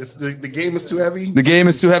 Oh, it's the game is too heavy. The game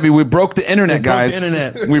is too heavy. We broke the internet, guys.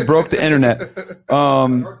 We broke the internet. Let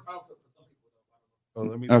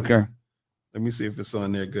me see. Okay. Let me see if it's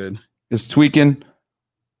on there good. It's tweaking.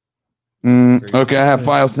 Okay, I have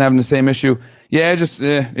files having the same issue. Yeah, it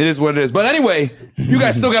is what it is. But anyway, you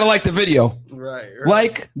guys still got to like the video. Right.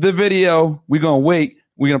 Like the video. We're going to wait.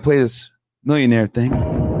 We're going to play this millionaire thing.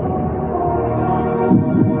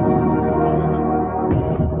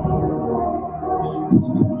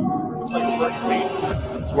 Looks like it's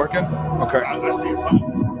working. It's working? Okay. I see it.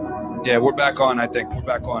 Yeah, we're back on, I think. We're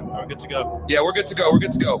back on. We're good to go. Yeah, we're good to go. We're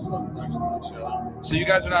good to go. So you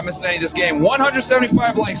guys are not missing any of this game.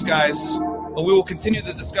 175 likes, guys. But we will continue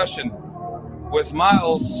the discussion with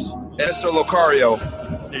Miles and Mr. Locario.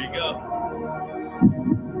 There you go.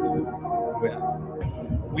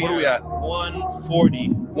 What are we at? 140.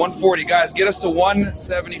 140, guys. Get us to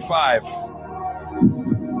 175.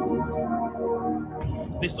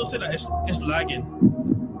 They still say that it's lagging.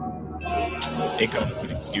 They come up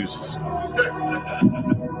with excuses.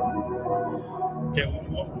 Okay,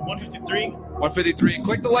 153. 153.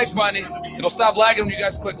 Click the like button. It'll stop lagging when you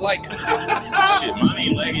guys click like. Shit, mine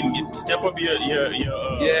ain't lagging. Step up your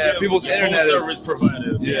people's your internet phone service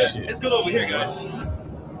providers. Yeah. It's good over here, guys.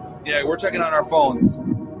 Yeah, we're checking on our phones.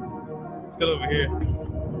 It's good over here.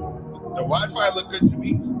 The Wi-Fi look good to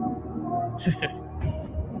me.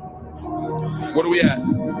 What are we at?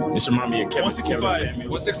 This remind me of Kevin 165.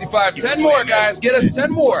 165. 10 more, guys. Get us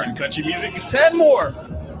 10 more. Country music. 10 more.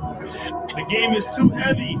 The game is too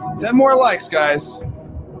heavy. 10 more likes, guys.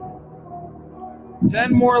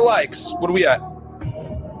 10 more likes. What are we at?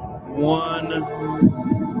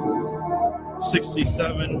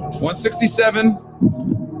 167. 167.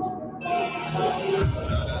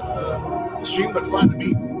 The stream looked fine to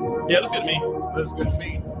me. Yeah, looks good to me. Looks good to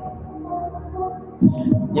me.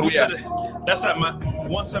 What are we at? That's at my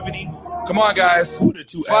 170. Come on, guys. Who the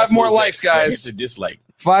two 5 more likes, guys. To dislike.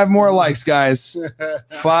 5 more likes, guys.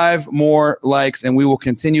 5 more likes, and we will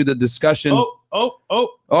continue the discussion. Oh,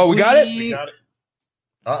 we got it? We got it.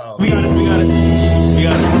 Uh-oh. We got it.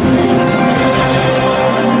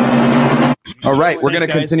 All right, we're going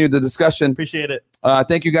to continue the discussion. Appreciate it.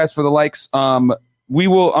 Thank you guys for the likes. I'm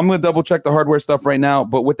going to double check the hardware stuff right now,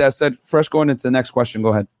 but with that said, Fresh, going into the next question. Go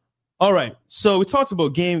ahead. All right. So we talked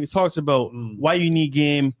about game. We talked about why you need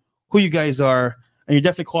game, who you guys are, and you're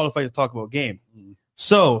definitely qualified to talk about game.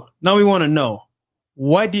 So now we want to know,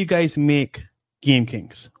 why do you guys make Game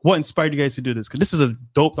Kings? What inspired you guys to do this? Because this is a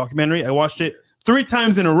dope documentary. I watched it 3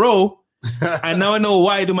 times in a row, and now I know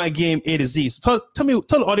why I do my game A to Z. So tell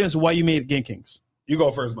the audience why you made Game Kings. You go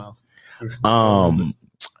first, Miles.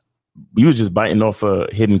 You was just biting off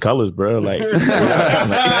Hidden Colors, bro. Like, shout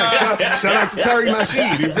out to Terry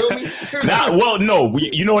Nasheed. You feel me? No.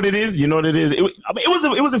 You know what it is. It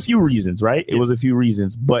was a few reasons, right? It was a few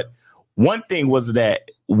reasons, but one thing was that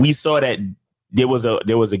we saw that there was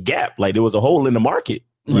a gap, like there was a hole in the market.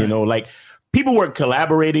 Right. You know, like people were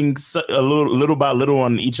collaborating a little by little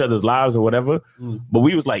on each other's lives or whatever. But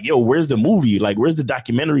we was like, yo, where's the movie? Like, where's the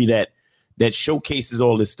documentary that showcases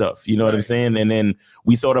all this stuff? You know what I'm saying? And then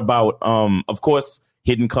we thought about, of course,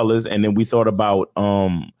 Hidden Colors. And then we thought about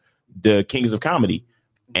the Kings of Comedy.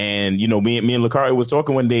 And, you know, me and Locario was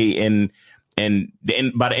talking one day, and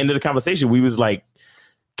by the end of the conversation, we was like,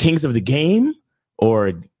 Kings of the Game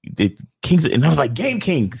or the Kings? And I was like, Game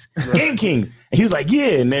Kings. And he was like,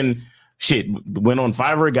 yeah. And then shit, went on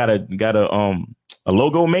Fiverr, got a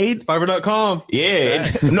logo made. Fiverr.com.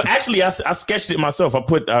 Yeah. No, actually, I sketched it myself. I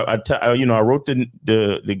put, I wrote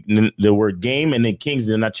the word game and then Kings,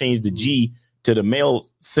 and then I changed the G to the male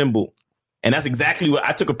symbol. And that's exactly what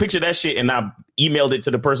I took a picture of that shit and I emailed it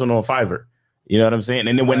to the person on Fiverr. You know what I'm saying?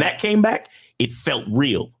 And then when that came back, it felt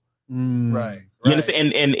real. Right. You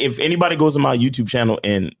understand? And if anybody goes to my YouTube channel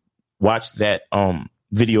and watch that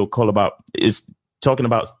video is talking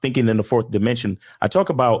about thinking in the fourth dimension, I talk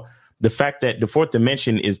about the fact that the fourth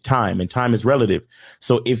dimension is time and time is relative.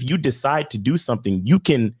 So if you decide to do something, you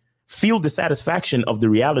can feel the satisfaction of the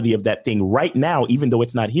reality of that thing right now, even though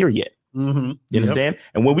it's not here yet. You understand?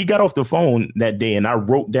 And when we got off the phone that day and I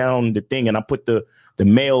wrote down the thing and I put the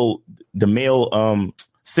male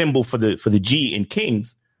symbol for the G in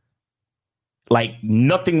Kings, like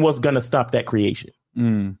nothing was going to stop that creation.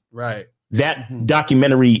 Right. That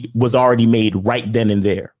documentary was already made right then and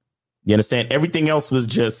there. You understand? Everything else was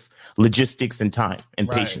just logistics and time and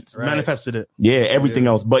patience. Manifested it. Yeah, everything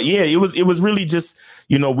else. But yeah, it was really just,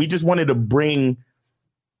 you know, we just wanted to bring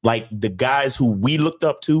like the guys who we looked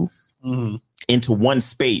up to into one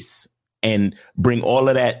space and bring all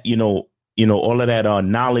of that, all of that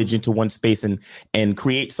knowledge into one space and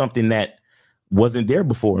create something that wasn't there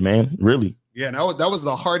before, man. Really. Yeah, that was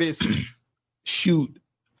the hardest shoot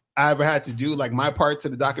I ever had to do. Like my part to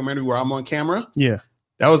the documentary where I'm on camera. Yeah.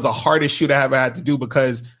 That was the hardest shoot I ever had to do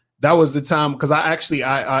because that was the time. Because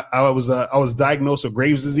I was diagnosed with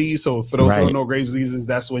Graves' disease. So for those who don't know Graves' disease,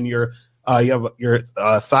 that's when you have your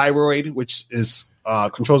thyroid, which is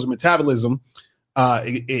controls your metabolism.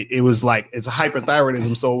 It was like it's a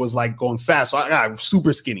hyperthyroidism, so it was like going fast. So I got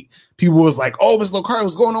super skinny. People was like, "Oh, Mr. Locario,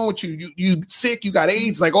 what's going on with you? You sick? You got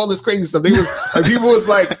AIDS? Like all this crazy stuff." They was like, people was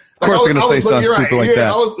like, "Of course, they're gonna say something stupid like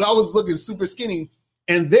that." I was looking super skinny,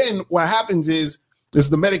 and then what happens is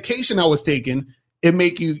the medication I was taking. It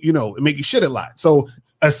make you shit a lot. So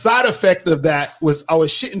a side effect of that was I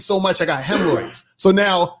was shitting so much I got hemorrhoids. So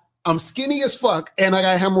now I'm skinny as fuck and I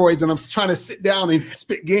got hemorrhoids and I'm trying to sit down and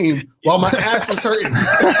spit game while my ass is hurting.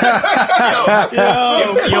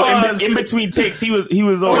 In between takes, he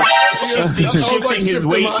was always shifting his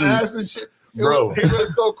weight. My ass and shit. It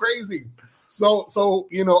was so crazy. So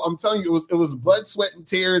I'm telling you, it was blood, sweat, and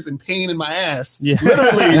tears and pain in my ass,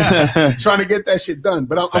 literally trying to get that shit done.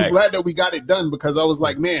 But I'm glad that we got it done because I was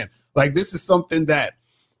like, man, like this is something that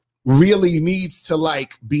really needs to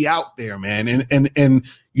like be out there, man. And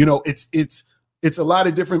it's a lot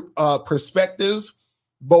of different perspectives.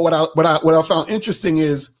 But what I found interesting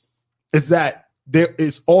is that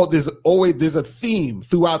there's always a theme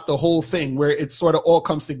throughout the whole thing where it sort of all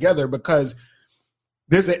comes together because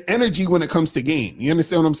there's an energy when it comes to game. You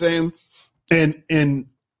understand what I'm saying? And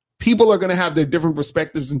people are going to have their different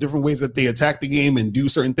perspectives and different ways that they attack the game and do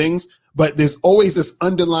certain things. But there's always this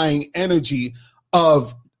underlying energy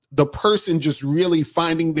of the person just really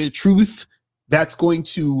finding their truth that's going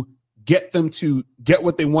to get them to get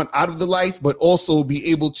what they want out of the life, but also be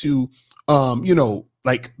able to,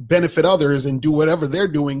 like benefit others and do whatever they're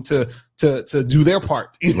doing to do their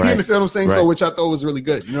part. You understand what I'm saying? Right. So, which I thought was really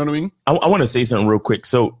good. You know what I mean? I want to say something real quick.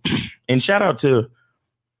 So, and shout out to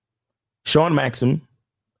Sean Maxim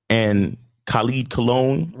and Khalid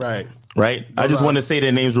Cologne. Right. I just want to say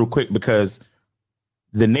their names real quick because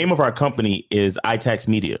the name of our company is iTax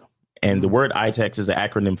Media. And the word iTax is an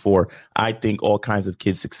acronym for I think all kinds of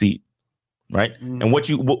kids succeed. Right. Mm-hmm. And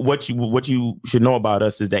what you should know about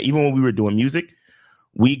us is that even when we were doing music,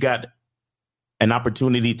 we got an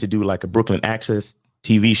opportunity to do like a Brooklyn Access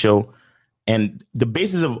TV show. And the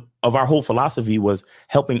basis of our whole philosophy was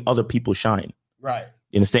helping other people shine. Right.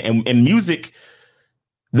 You understand? And music,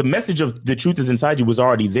 the message of the truth is inside you was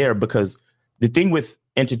already there because the thing with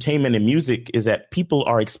entertainment and music is that people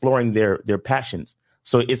are exploring their passions.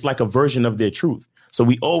 So it's like a version of their truth. So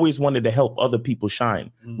we always wanted to help other people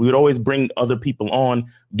shine. Mm-hmm. We would always bring other people on,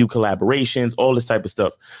 do collaborations, all this type of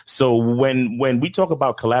stuff. So when we talk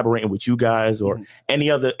about collaborating with you guys or any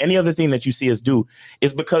other thing that you see us do,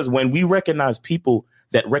 is because when we recognize people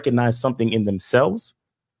that recognize something in themselves,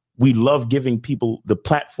 we love giving people the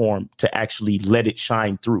platform to actually let it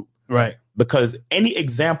shine through. Right. because any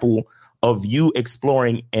example of you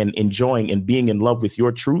exploring and enjoying and being in love with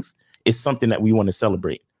your truth is something that we want to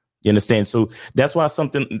celebrate. You understand? So that's why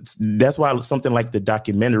something like the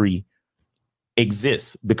documentary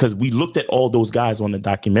exists, because we looked at all those guys on the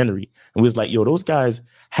documentary and we was like, yo, those guys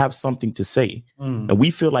have something to say. And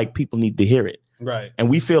we feel like people need to hear it. Right. And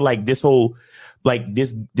we feel like this whole, like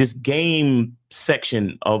this game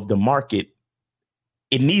section of the market,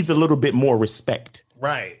 it needs a little bit more respect.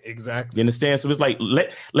 Right, exactly. You understand? So it's like,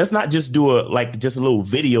 let's not just do a little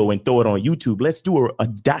video and throw it on YouTube. Let's do a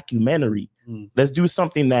documentary. Let's do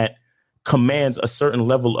something that commands a certain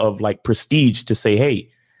level of like prestige to say, hey,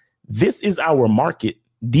 this is our market.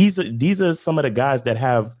 These are some of the guys that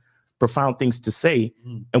have profound things to say,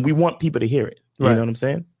 and we want people to hear it. You know what I'm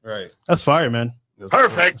saying? Right. That's fire, man.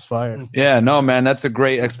 Perfect. That's fire. Yeah, no, man, that's a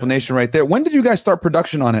great explanation right there. When did you guys start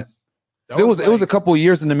production on it? It was a couple of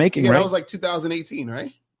years in the making, right? That was like 2018,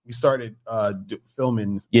 right? We started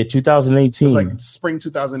filming. Yeah, 2018. It was like spring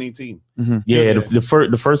 2018. Yeah,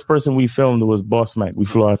 the first person we filmed was Boss Mac. We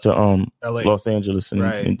flew out to LA. Los Angeles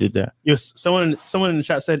and did that. Yes, someone in the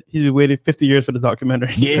chat said he's waited 50 years for the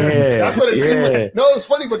documentary. Yeah, that's what it seemed like. No, it's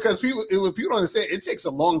funny because people don't understand. It takes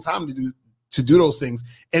a long time to do those things,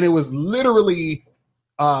 and it was literally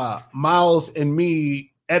Miles and me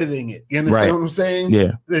editing it. You understand what I'm saying?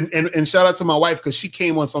 Yeah. And shout out to my wife because she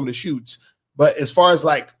came on some of the shoots. But as far as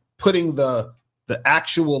like putting the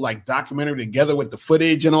actual like documentary together with the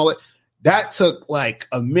footage and all that took like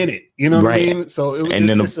a minute. You know what I mean? So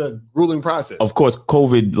it's a grueling process. Of course,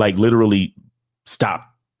 COVID like literally stopped,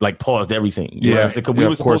 like paused everything. Because we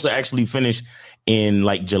were supposed to actually finish in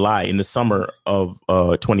like July, in the summer of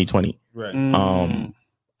 2020. Right.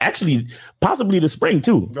 Actually, possibly the spring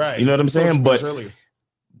too. Right. You know what I'm saying? But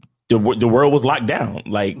the world was locked down,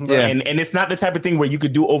 like, and it's not the type of thing where you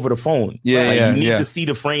could do over the phone. You need to see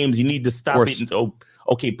the frames. You need to stop it and so,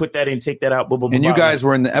 okay, put that in, take that out. Blah, blah, blah, and you guys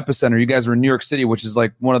were in the epicenter. You guys were in New York City, which is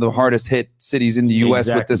like one of the hardest hit cities in the U.S.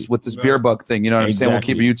 with this beer bug thing. You know what I'm saying? We'll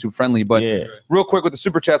keep it YouTube friendly. But real quick with the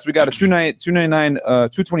super chats, we got a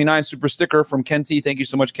 229 super sticker from Ken T. Thank you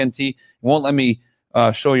so much, Ken T. It won't let me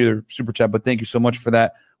show you the super chat, but thank you so much for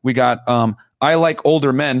that. We got I like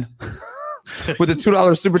older men. With a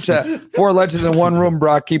 $2 super chat, 4 legends in one room,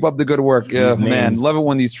 Brock. Keep up the good work. Yeah, man, love it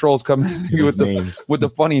when these trolls come in with the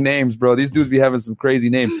funny names, bro. These dudes be having some crazy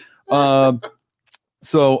names.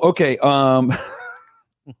 So okay. Oh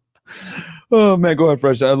man, go ahead,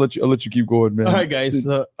 Fresh. I'll let you keep going, man. All right, guys.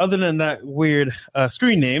 Other than that weird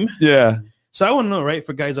screen name, So I want to know, right,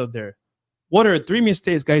 for guys out there, what are 3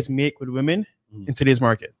 mistakes guys make with women in today's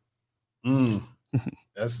market?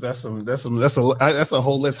 That's a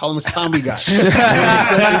whole list. How much time we got?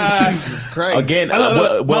 Jesus Christ! Again,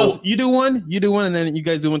 well, you do one, and then you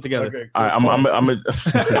guys do one together. Okay, cool. I'm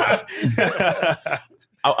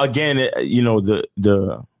again, you know,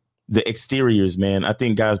 the exteriors, man. I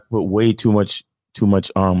think guys put way too much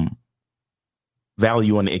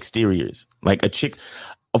value on the exteriors. Like a chick,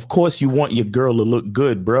 of course, you want your girl to look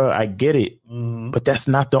good, bro. I get it, but that's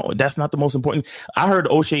not the most important. I heard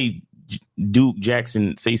O'Shea Duke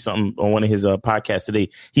Jackson say something on one of his podcasts today.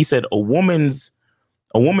 He said a woman's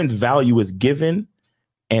value is given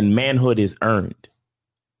and manhood is earned.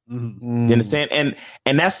 You understand?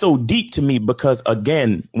 And that's so deep to me because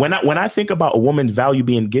again, when I think about a woman's value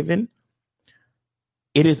being given,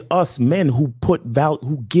 it is us men who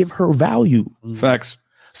who give her value. Facts.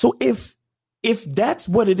 So if that's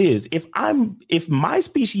what it is, if my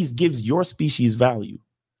species gives your species value,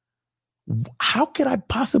 how could I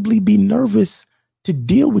possibly be nervous to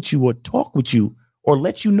deal with you or talk with you or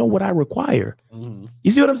let you know what I require?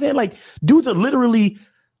 You see what I'm saying? Like dudes are literally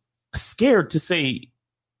scared to say,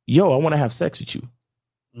 yo, I want to have sex with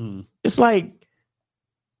you. It's like,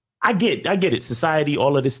 I get it. Society,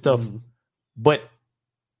 all of this stuff. But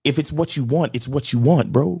if it's what you want, it's what you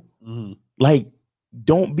want, bro. Like,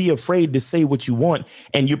 don't be afraid to say what you want.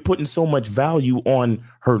 And you're putting so much value on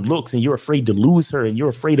her looks and you're afraid to lose her and you're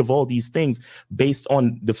afraid of all these things based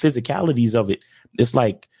on the physicalities of it. It's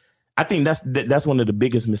like, I think that's one of the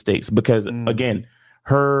biggest mistakes because again,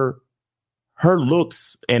 her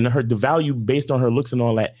looks and the value based on her looks and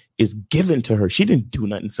all that is given to her. She didn't do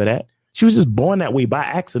nothing for that. She was just born that way by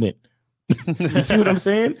accident. You see what I'm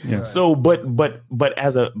saying? Yeah. So, but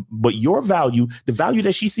your value, the value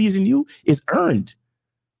that she sees in you is earned.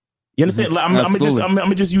 You understand? I'm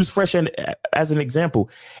gonna just use Fresh as an example.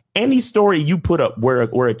 Any story you put up where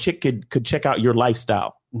a chick could check out your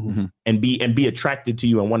lifestyle and be attracted to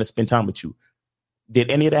you and want to spend time with you. Did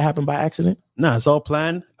any of that happen by accident? Nah, it's all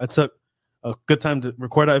planned. I took a good time to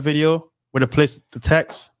record that video. where to place the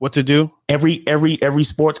text, what to do. Every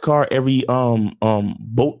sports car, every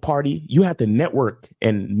boat party, you have to network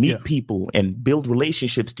and meet people and build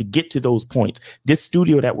relationships to get to those points. This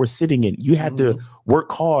studio that we're sitting in, you had to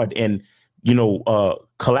work hard and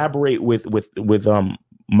collaborate with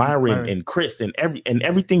Myron and Chris and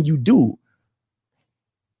everything you do.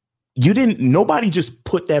 Nobody just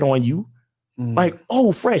put that on you. Like,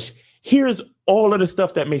 oh, Fresh, here's all of the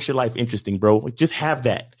stuff that makes your life interesting, bro. Just have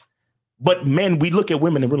that. But men, we look at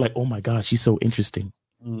women and we're like, oh my God, she's so interesting.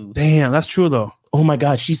 Damn, that's true though. Oh my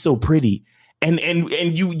God, she's so pretty. And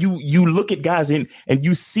you look at guys and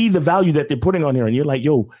you see the value that they're putting on her, and you're like,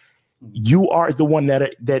 yo, you are the one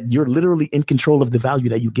that you're literally in control of the value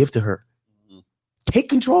that you give to her. Take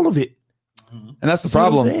control of it. And that's the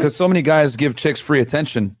problem, because so many guys give chicks free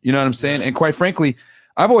attention. You know what I'm saying? And quite frankly,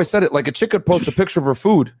 I've always said it, like a chick could post a picture of her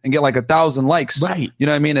food and get like 1,000 likes. Right. You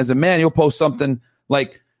know what I mean? As a man, you'll post something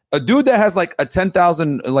like a dude that has like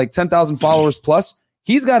 10,000 followers plus.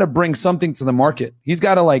 He's got to bring something to the market. He's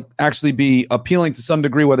got to like actually be appealing to some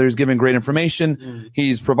degree, whether he's giving great information,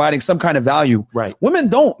 he's providing some kind of value. Right. Women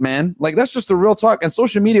don't, man. Like that's just the real talk. And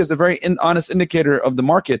social media is a very honest indicator of the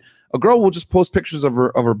market. A girl will just post pictures of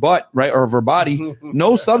her butt, right, or of her body,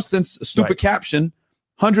 no substance, stupid caption,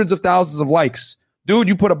 hundreds of thousands of likes. Dude,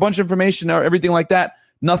 you put a bunch of information or everything like that,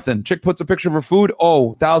 nothing. Chick puts a picture of her food,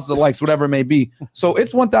 thousands of likes, whatever it may be. So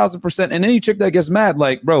it's 1,000%. And any chick that gets mad,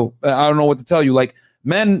 like, bro, I don't know what to tell you. Like,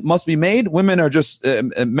 men must be made. Women are just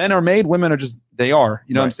men are made. Women are just they are.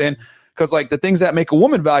 You know what I'm saying? Because like the things that make a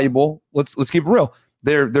woman valuable, let's keep it real.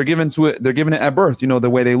 They're given to it. They're given it at birth. You know, the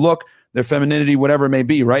way they look, their femininity, whatever it may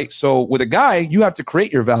be. Right. So with a guy, you have to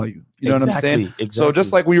create your value. You know what I'm saying? Exactly. So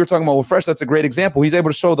just like we were talking about with Fresh, that's a great example. He's able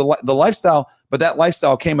to show the lifestyle, but that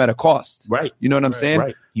lifestyle came at a cost. Right. You know what I'm saying?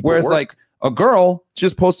 Right. Whereas like a girl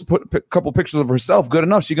just posts a couple pictures of herself, good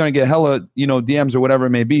enough. She's going to get hella, DMs or whatever it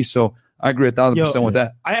may be. So I agree 1,000% with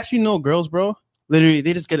that. I actually know girls, bro. Literally,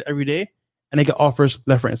 they just get it every day, and they get offers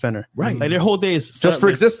left, right, and center. Right. Like their whole day is just for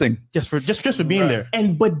existing, just for being there.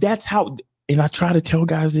 But that's how. And I try to tell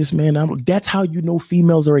guys this, man. That's how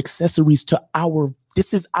females are accessories to our.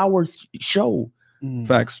 This is our show.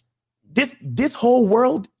 Facts. This whole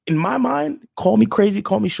world, in my mind, call me crazy,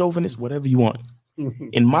 call me chauvinist, whatever you want.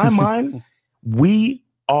 In my mind, we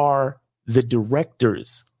are the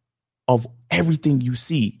directors of everything you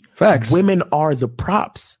see. Facts. Women are the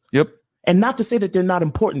props. Yep. And not to say that they're not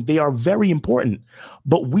important. They are very important.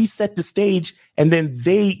 But we set the stage and then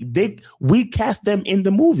we cast them in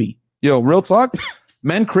the movie. Yo, real talk.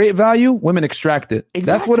 Men create value, women extract it.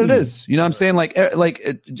 Exactly. That's what it is. You know what I'm saying? Like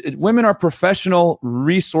women are professional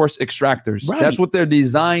resource extractors. Right. That's what they're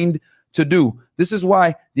designed to do. This is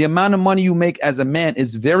why the amount of money you make as a man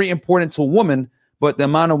is very important to a woman, but the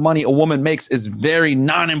amount of money a woman makes is very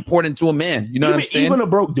non-important to a man. You know what I'm saying? Even a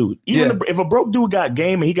broke dude. If a broke dude got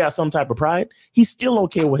game and he got some type of pride, he still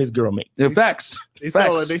don't care what his girl makes. Facts. They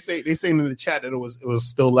say in the chat that it was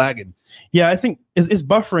still lagging. Yeah, I think it's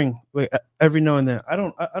buffering every now and then. I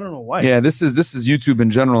don't know why. Yeah, this is YouTube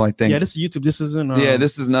in general, I think. Yeah, this is YouTube. This isn't.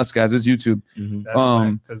 This isn't us, guys. It's YouTube.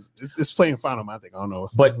 That's because it's playing fine on my thing. I don't know.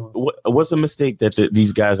 But what's a mistake that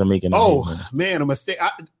these guys are making? Oh man, a mistake.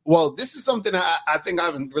 This is something I think I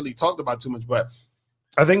haven't really talked about too much, but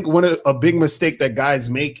I think a big mistake that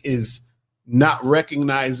guys make is not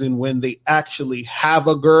recognizing when they actually have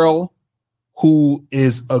a girl who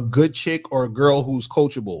is a good chick or a girl who's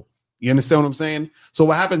coachable. You understand what I'm saying? So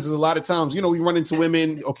what happens is a lot of times, we run into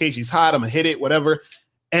women. Okay, she's hot. I'm gonna hit it, whatever.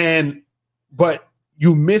 But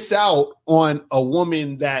you miss out on a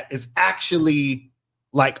woman that is actually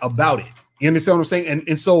like about it. You understand what I'm saying?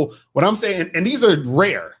 And so what I'm saying, and these are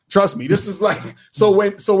rare. Trust me. This is like so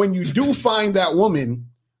when you do find that woman,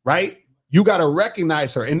 right? You got to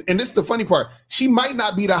recognize her. And this is the funny part. She might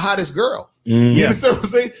not be the hottest girl. You understand what I'm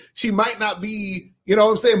saying? She might not be, you know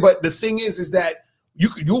what I'm saying? But the thing is that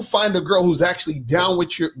you'll find a girl who's actually down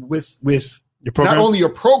with your not only your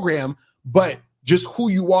program, but just who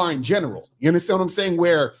you are in general. You understand what I'm saying?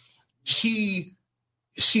 Where she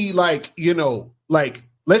like,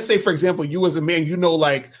 let's say, for example, you as a man,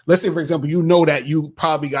 let's say, for example, that you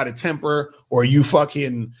probably got a temper or you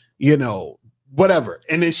fucking, whatever.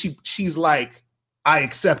 And then she's like, I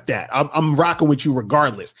accept that. I'm rocking with you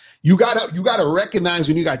regardless. You gotta recognize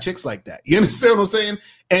when you got chicks like that. You understand what I'm saying?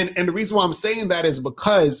 And the reason why I'm saying that is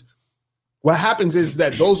because what happens is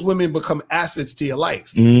that those women become assets to your life.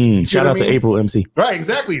 Shout out to April MC. Right,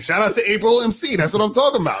 exactly. Shout out to April MC. That's what I'm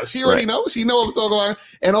talking about. She already knows. She knows what I'm talking about.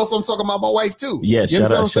 And also I'm talking about my wife too. Yeah,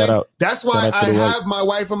 shout out. That's why I have my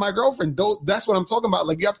wife and my girlfriend. That's what I'm talking about.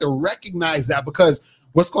 Like you have to recognize that because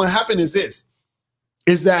what's going to happen is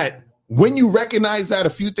that when you recognize that, a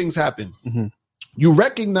few things happen. Mm-hmm. You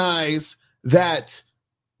recognize that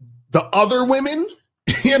the other women,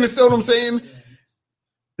 you understand what I'm saying?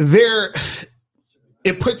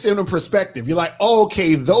 It puts it in perspective. You're like, oh,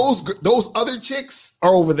 okay, those other chicks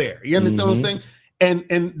are over there. You understand what I'm saying?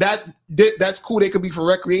 And that's cool. They could be for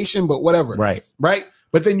recreation, but whatever. Right.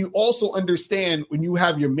 But then you also understand when you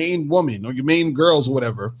have your main woman or your main girls or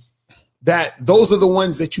whatever, that those are the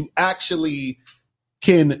ones that you actually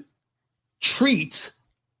can treat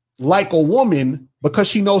like a woman because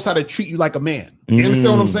she knows how to treat you like a man. You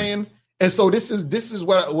understand what I'm saying? And so this is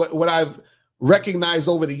what I've recognized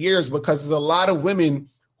over the years, because there's a lot of women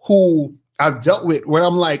who I've dealt with where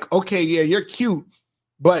I'm like, okay, yeah, you're cute,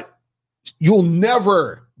 but you'll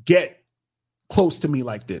never get close to me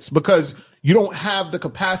like this because you don't have the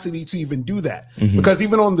capacity to even do that. Because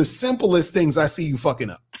even on the simplest things, I see you fucking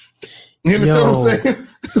up. You understand what I'm saying?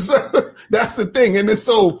 So that's the thing. And then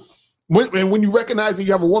so when you recognize that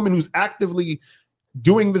you have a woman who's actively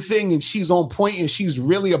doing the thing and she's on point and she's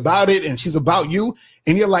really about it and she's about you,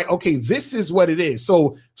 and you're like, okay, this is what it is.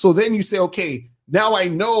 So then you say, okay, now I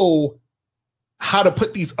know how to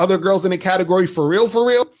put these other girls in a category for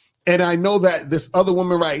real. And I know that this other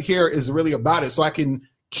woman right here is really about it. So I can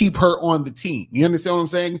keep her on the team. You understand what I'm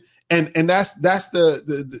saying? And that's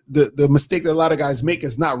the mistake that a lot of guys make,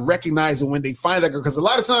 is not recognizing when they find that girl. Because a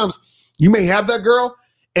lot of times you may have that girl,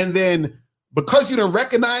 and then because you don't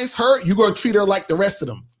recognize her, you're going to treat her like the rest of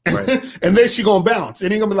them. Right. And then she's going to bounce.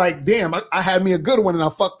 And you're going to be like, damn, I had me a good one and I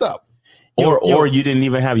fucked up. Or you didn't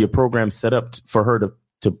even have your program set up for her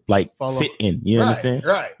to like follow. Fit in. You understand?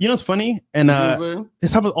 Right. You know what's funny? And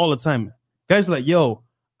this happens all the time. Guys are like, yo,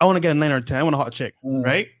 I want to get a 9 or 10. I want a hot chick.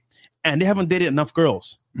 Right? And they haven't dated enough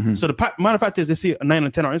girls. So the matter of fact is, they see a 9 or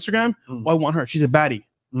 10 on Instagram. Oh, I want her. She's a baddie.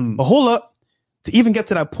 But hold up. To even get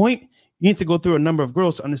to that point, you need to go through a number of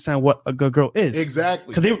girls to understand what a good girl is.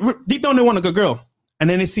 Exactly. Because deep down they want a good girl. And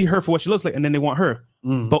then they see her for what she looks like, and then they want her.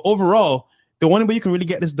 But overall, the only way you can really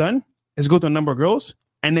get this done is go through a number of girls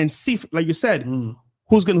and then see, like you said,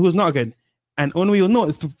 who's good and who's not good. And only way you'll know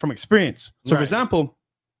is from experience. So, for example,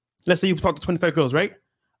 let's say you talk to 25 girls, right?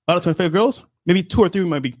 Out of 25 girls, maybe 2 or 3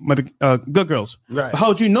 might be good girls. Right. But how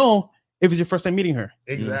would you know if it's your first time meeting her?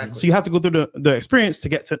 Exactly. So you have to go through the experience to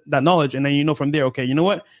get to that knowledge, and then you know from there, okay, you know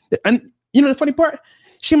what? And you know the funny part?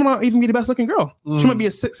 She might not even be the best looking girl. She might be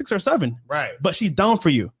a 6 or 7. Right. But she's down for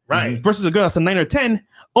you. Right. Versus a girl that's a 9 or 10.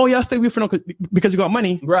 Oh, yeah, I'll stay with you because you got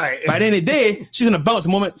money. Right. By the end of the day, she's going to bounce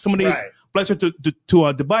the moment somebody flies her to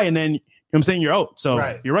Dubai, and then, you know what I'm saying, you're out.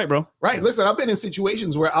 So you're right, bro. Right. Listen, I've been in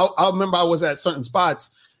situations where I remember I was at certain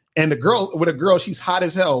spots, and a girl, she's hot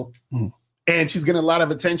as hell, and she's getting a lot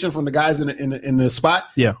of attention from the guys in the spot.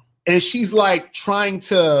 Yeah. And she's like trying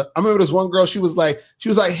to, I remember this one girl, she was like,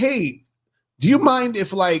 hey, do you mind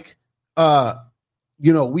if like,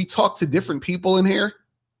 we talk to different people in here?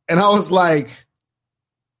 And I was like,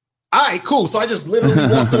 all right, cool. So I just literally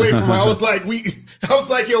walked away from her. I was like,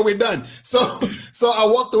 yo, we're done. So I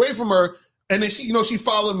walked away from her, and then she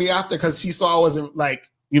followed me after because she saw I wasn't like,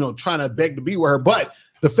 trying to beg to be with her. But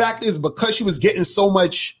the fact is, because she was getting so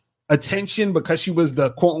much attention, because she was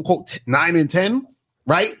the quote unquote 9 and 10,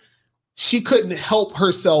 right? She couldn't help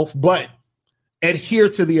herself but adhere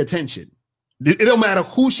to the attention. It don't matter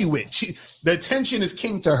who she with. The attention is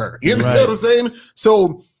king to her. You understand what I'm saying?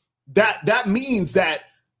 So that means that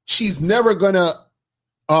she's never gonna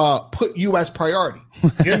put you as priority.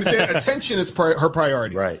 You understand? Attention is her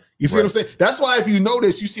priority. Right. You see what I'm saying? That's why if you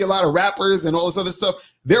notice, you see a lot of rappers and all this other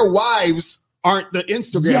stuff, their wives aren't the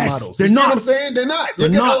Instagram models. They're you see not. what I'm saying? They're not.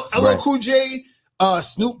 Look at LL Cool J,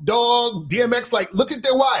 Snoop Dogg, DMX. Like, look at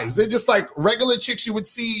their wives. They're just like regular chicks you would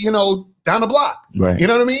see, down the block. Right. You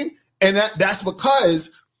know what I mean? And that's because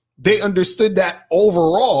they understood that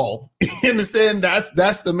overall. You understand?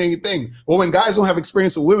 That's the main thing. Well, when guys don't have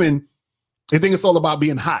experience with women, they think it's all about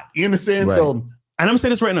being hot. You understand? Right. So, and I'm gonna say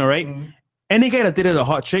this right now, right? Any guy that dated a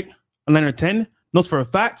hot chick, a 9 or 10, knows for a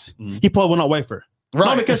fact he probably will not wife her. Right.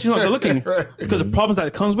 Not because she's not good looking, because the problems that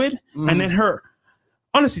it comes with, and then her.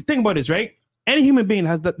 Honestly, think about this, right? Any human being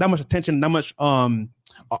has that much attention, that much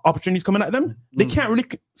opportunities coming at them. They can't really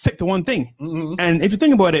stick to one thing. And if you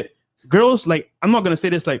think about it, girls, like, I'm not gonna say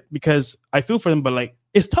this like because I feel for them, but like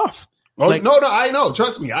it's tough. Oh, like, no, I know.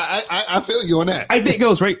 Trust me, I feel you on that. I date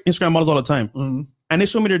girls, right? Instagram models all the time, and they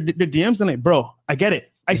show me their DMs. And like, bro, I get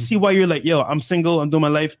it. I see why you're like, yo, I'm single, I'm doing my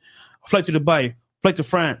life. Flight to Dubai, flight to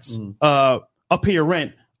France. I'll pay your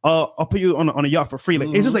rent. I'll put you on a yacht for free. Like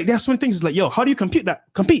it's just like there's so many things. It's like, yo, how do you compete?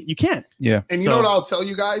 You can't. Yeah. And you know what I'll tell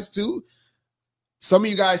you guys too? Some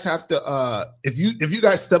of you guys have to if you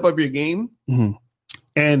guys step up your game,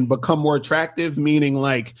 and become more attractive, meaning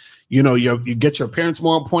like, you get your appearance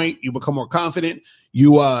more on point, you become more confident,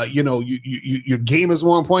 your game is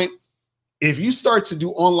more on point. If you start to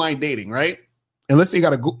do online dating, right? And let's say you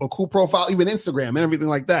got a cool profile, even Instagram and everything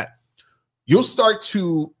like that, you'll start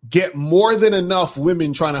to get more than enough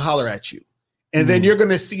women trying to holler at you. And then you're going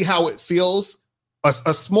to see how it feels.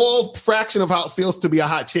 A small fraction of how it feels to be a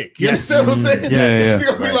hot chick. You understand what I'm saying? Yeah. So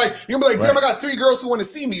you're gonna be like, damn, I got 3 girls who want to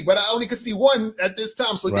see me, but I only can see one at this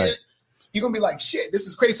time. So you're gonna be like, shit, this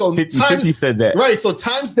is crazy. So 50 said that. Right. So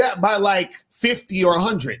times that by like 50 or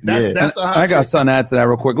 100. That's a hot I got chick. something to add to that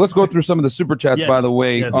real quick. Let's go through some of the super chats, by the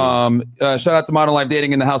way. Yes. Shout out to Modern Life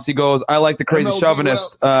Dating in the house. He goes, I like the crazy MLB,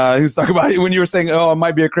 chauvinist. He was talking about when you were saying, oh, I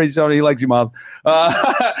might be a crazy chauvinist. He likes you, Miles.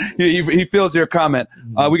 He feels your comment.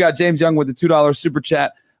 We got James Young with the $2 super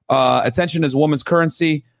chat. Attention is a woman's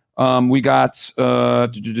currency. We got a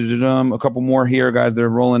couple more here, guys. They're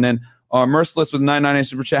rolling in. Merciless with $9.99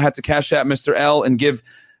 super chat had to cash out Mr. L and give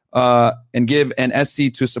an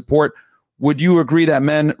SC to support. Would you agree that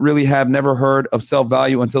men really have never heard of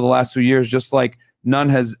self-value until the last 2 years, just like none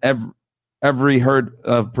has ever heard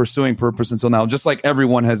of pursuing purpose until now? Just like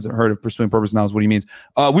everyone has heard of pursuing purpose now is what he means.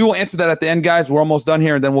 We will answer that at the end, guys. We're almost done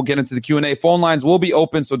here, and then we'll get into the Q&A. Phone lines will be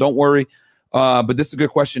open, so don't worry. But this is a good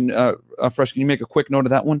question. Fresh, can you make a quick note of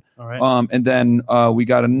that one? All right. And then we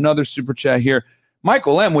got another super chat here.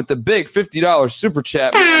 Michael M with the big $50 super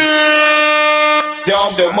chat. Thank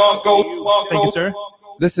you, sir.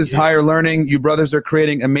 This is higher learning. You brothers are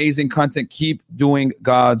creating amazing content. Keep doing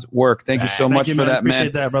God's work. Thank you so much for that, man.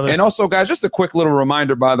 Appreciate that, brother. And also, guys, just a quick little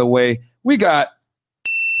reminder, by the way, we got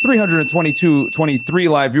 23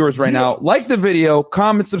 live viewers right now. Like the video,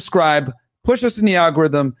 comment, subscribe, push us in the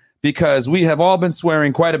algorithm, because we have all been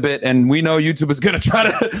swearing quite a bit, and we know YouTube is going to try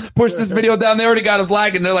to push this video down. They already got us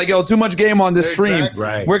lagging. They're like, yo, too much game on this stream.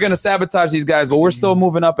 Right. We're going to sabotage these guys, but we're still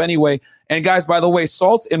moving up anyway. And guys, by the way,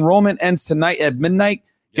 SALT enrollment ends tonight at midnight.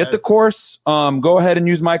 Get the course. Go ahead and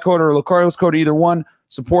use my code or Locario's code, either one.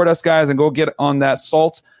 Support us, guys, and go get on that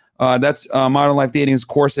SALT. That's Modern Life Dating's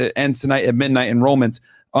course. It ends tonight at midnight enrollment.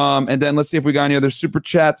 And then let's see if we got any other super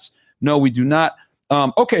chats. No, we do not.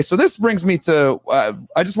 Okay, so this brings me to,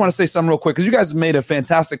 I just want to say something real quick, because you guys made a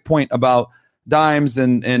fantastic point about dimes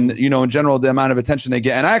and in general, the amount of attention they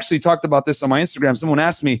get. And I actually talked about this on my Instagram. Someone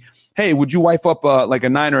asked me, hey, would you wife up like a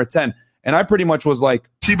 9 or a 10? And I pretty much was like,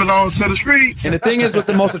 she belongs to the streets. And the thing is with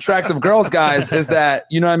the most attractive girls, guys, is that,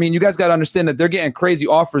 you guys got to understand that they're getting crazy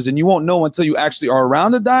offers, and you won't know until you actually are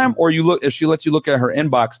around the dime, or if she lets you look at her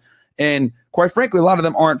inbox. And quite frankly, a lot of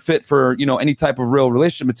them aren't fit for, any type of real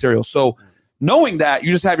relationship material. So knowing that,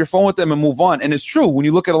 you just have your phone with them and move on. And it's true. When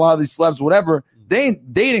you look at a lot of these celebs, whatever, they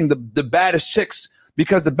ain't dating the baddest chicks,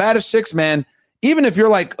 because the baddest chicks, man, even if you're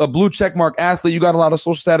like a blue checkmark athlete, you got a lot of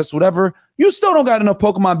social status, whatever, you still don't got enough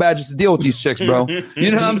Pokemon badges to deal with these chicks, bro. You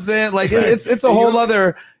know what I'm saying? Like, it's a whole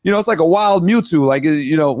other, it's like a wild Mewtwo. Like,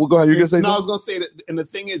 we'll go ahead. You're going to say something? No, I was going to say that. And the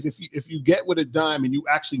thing is, if you get with a dime and you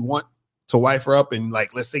actually want to wife her up, and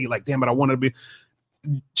like, let's say you're like, damn it, I want her to be,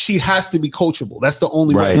 she has to be coachable. That's the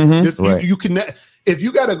only way. Mm-hmm. You can, if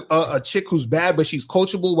you got a chick who's bad but she's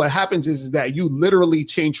coachable, what happens is that you literally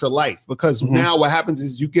change her life, because now what happens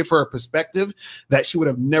is you give her a perspective that she would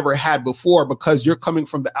have never had before, because you're coming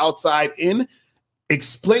from the outside in,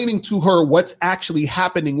 explaining to her what's actually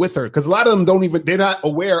happening with her. Because a lot of them they're not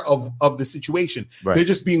aware of the situation. Right. They're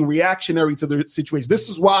just being reactionary to the situation. This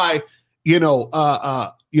is why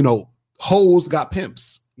hoes got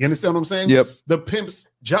pimps. You understand what I'm saying? Yep. The pimp's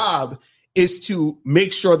job is to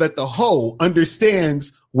make sure that the hoe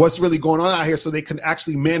understands what's really going on out here, so they can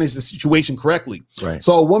actually manage the situation correctly. Right.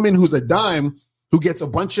 So a woman who's a dime, who gets a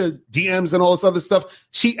bunch of DMs and all this other stuff,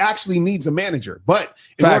 she actually needs a manager. But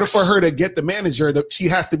in order for her to get the manager, she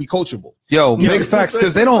has to be coachable. Yo, big facts,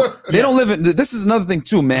 because they don't live in, this is another thing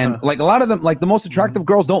too, man. Like a lot of them, like the most attractive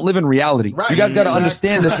girls don't live in reality. Right. You guys got to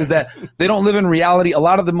understand this, is that they don't live in reality. A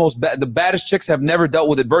lot of the baddest chicks have never dealt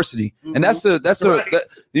with adversity. And that's you know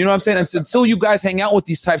what I'm saying? And so until you guys hang out with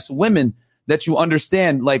these types of women, that you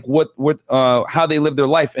understand like how they live their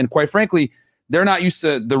life. And quite frankly, they're not used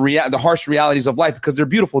to the harsh realities of life, because they're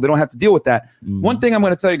beautiful. They don't have to deal with that. One thing I'm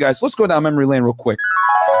going to tell you guys, let's go down memory lane real quick.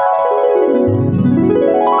 He's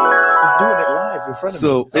doing it live in front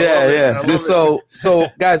of me. So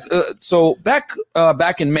guys,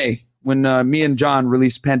 back in May, when me and John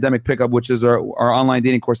released Pandemic Pickup, which is our online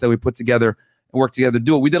dating course that we put together and work together to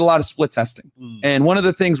do it, we did a lot of split testing. And one of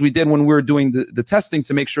the things we did when we were doing the testing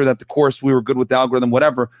to make sure that the course, we were good with the algorithm,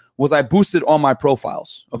 whatever, was I boosted all my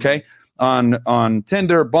profiles. Okay. On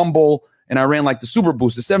Tinder, Bumble, and I ran like the super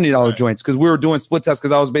boost, the $70 joints, because we were doing split tests,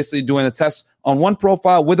 because I was basically doing a test on one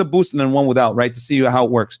profile with a boost and then one without, right, to see how it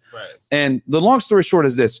works. Right. And the long story short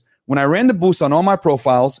is this. When I ran the boost on all my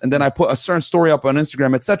profiles and then I put a certain story up on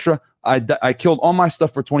Instagram, etc., I killed all my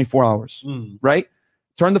stuff for 24 hours, right?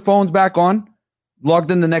 Turned the phones back on,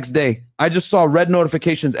 logged in the next day. I just saw red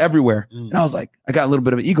notifications everywhere. And I was like, I got a little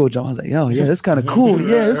bit of an ego jump. I was like, yo, yeah, that's kind of cool.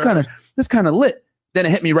 Yeah, this kind of lit. Then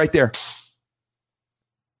it hit me right there.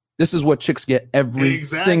 This is what chicks get every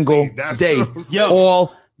single day,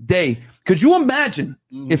 all day. Could you imagine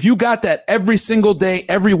if you got that every single day,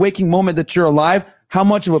 every waking moment that you're alive, how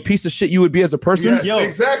much of a piece of shit you would be as a person? Yes,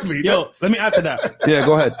 exactly. Yo, let me add to that. Yeah,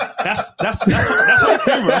 go ahead. That's how it's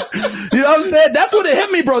came, bro. You know what I'm saying? That's what it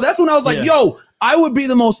hit me, bro. That's when I was like, yo, I would be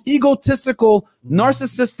the most egotistical,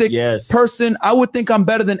 narcissistic person. I would think I'm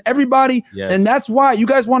better than everybody. And that's why you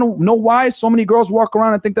guys want to know why so many girls walk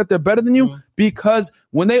around and think that they're better than you? Because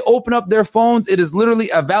when they open up their phones, it is literally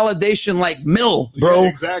a validation like mill,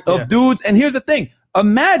 bro, of dudes. And here's the thing.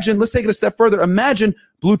 Imagine, let's take it a step further. Imagine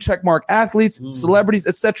blue checkmark athletes, celebrities,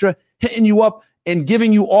 etc., hitting you up and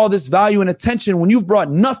giving you all this value and attention when you've brought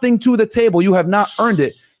nothing to the table. You have not earned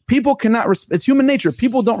it. People cannot, it's human nature.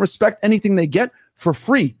 People don't respect anything they get for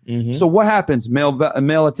free. So what happens?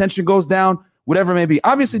 Male attention goes down, whatever it may be.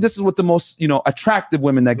 Obviously, this is what the most, attractive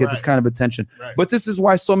women that get this kind of attention. But this is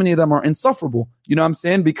why so many of them are insufferable. You know what I'm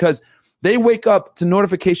saying? Because they wake up to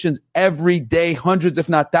notifications every day, hundreds, if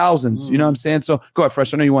not thousands. You know what I'm saying? So go ahead,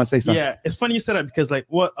 Fresh. I know you want to say something. Yeah, it's funny you said that because like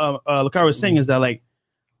what Locario was saying is that like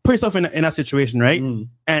put yourself in that situation, right?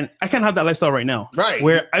 And I can't have that lifestyle right now. Right.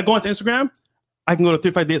 Where I go onto Instagram, I can go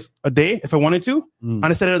to 3-5 days a day if I wanted to. And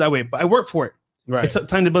I set it that way. But I work for it. Right. It's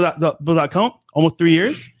time to build that account, almost 3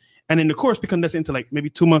 years. And in the course, become this into like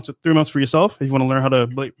maybe 2 months or 3 months for yourself if you want to learn how to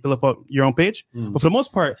build up your own page. But for the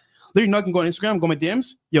most part, literally not can go on Instagram, go on my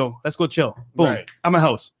DMs. Yo, let's go chill. Boom. At my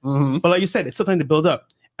house. But like you said, it's still time to build up.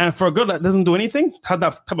 And for a girl that doesn't do anything, have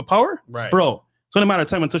that type of power, bro, it's only a matter of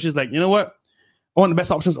time until she's like, you know what? I want the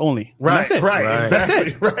best options only. And that's it. That's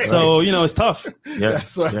it. So, it's tough. Yeah.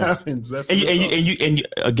 That's what happens. That's and you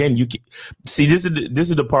again, you see, this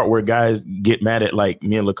is the part where guys get mad at like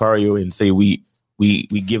me and Locario and say we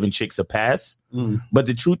giving chicks a pass. But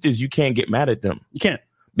the truth is you can't get mad at them. You can't.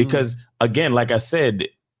 Because again, like I said,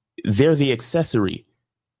 they're the accessory.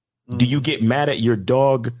 Do you get mad at your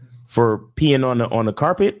dog for peeing on the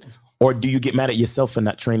carpet, or do you get mad at yourself for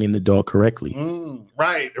not training the dog correctly?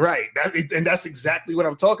 Right. That's exactly what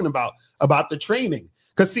I'm talking about the training.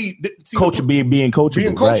 Because see, being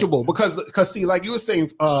coachable, because see, like you were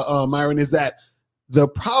saying, Myron, is that the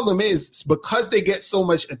problem is because they get so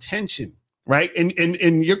much attention, right?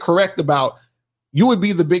 And you're correct about. You would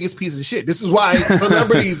be the biggest piece of shit. This is why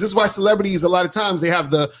celebrities a lot of times they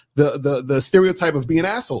have the stereotype of being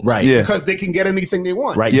assholes, right? Because they can get anything they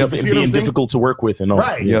want, right? And being difficult to work with and all,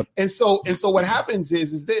 right? Yep. And so what happens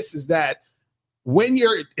is that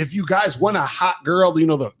if you guys want a hot girl,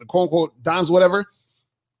 the quote unquote dimes, whatever,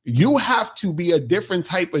 you have to be a different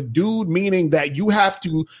type of dude, meaning that you have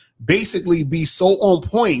to basically be so on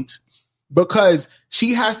point. Because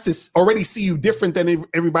she has to already see you different than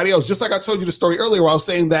everybody else. Just like I told you the story earlier where I was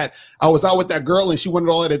saying that I was out with that girl and she wanted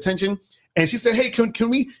all that attention. And she said, hey, can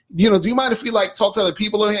we, do you mind if we like talk to other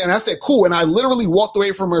people? And I said, cool. And I literally walked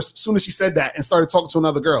away from her as soon as she said that and started talking to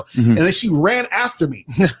another girl. And then she ran after me.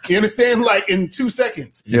 You understand? Like in 2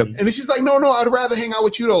 seconds. Yep. And then she's like, no, I'd rather hang out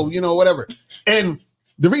with you though, whatever. And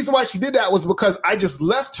the reason why she did that was because I just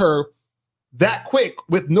left her that quick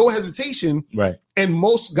with no hesitation. Right. And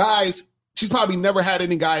most guys, she's probably never had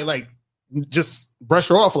any guy like just brush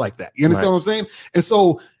her off like that. You understand what I'm saying? And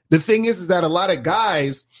so the thing is that a lot of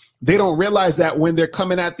guys, they don't realize that when they're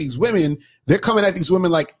coming at these women, they're coming at these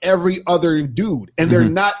women like every other dude. And they're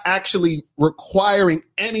not actually requiring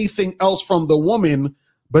anything else from the woman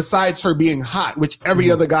besides her being hot, which every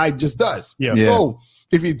other guy just does. Yeah. So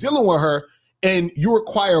if you're dealing with her and you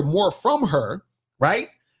require more from her, right?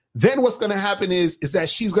 Then what's going to happen is that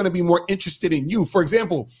she's going to be more interested in you. For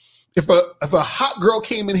example, if a hot girl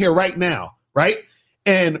came in here right now, right?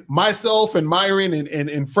 And myself and Myron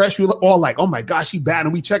and Fresh, we all like, oh my gosh, she bad.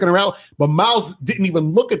 And we checking her out. But Miles didn't even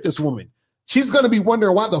look at this woman. She's going to be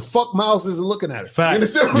wondering why the fuck Miles isn't looking at her. Fact. You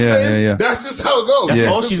understand what I'm saying? Yeah. That's just how it goes. That's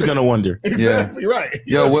all she's going to wonder. Exactly right.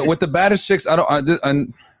 Yo, with the baddest chicks, I don't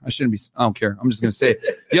care. I'm just going to say it.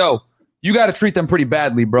 Yo, you got to treat them pretty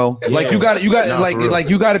badly, bro. Like you got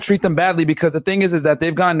to treat them badly because the thing is that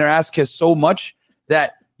they've gotten their ass kissed so much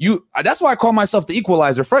that that's why I call myself the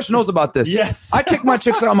equalizer. Fresh knows about this. Yes. I kick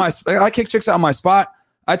chicks out of my spot.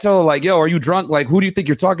 I tell her like, yo, are you drunk? Like, who do you think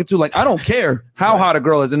you're talking to? Like, I don't care how hot a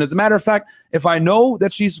girl is. And as a matter of fact, if I know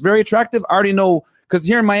that she's very attractive, I already know, because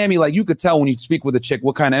here in Miami, like you could tell when you speak with a chick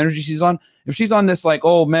what kind of energy she's on. If she's on this, like,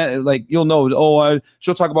 oh man, like you'll know,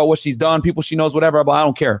 she'll talk about what she's done, people she knows, whatever, but I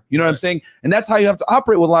don't care. You know what I'm saying? And that's how you have to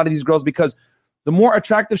operate with a lot of these girls, because the more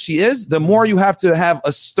attractive she is, the more you have to have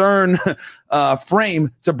a stern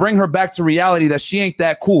frame to bring her back to reality that she ain't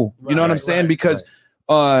that cool. You know what I'm saying? Because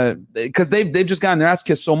they've just gotten their ass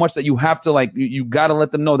kissed so much that you have to like you got to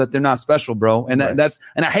let them know that they're not special, bro. And that's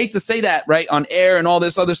and I hate to say that right on air and all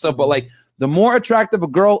this other stuff, but like the more attractive a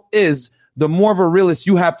girl is, the more of a realist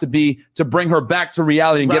you have to be to bring her back to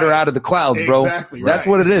reality and get her out of the clouds, bro. That's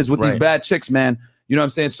what it is with these bad chicks, man. You know what I'm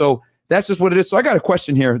saying? So that's just what it is. So I got a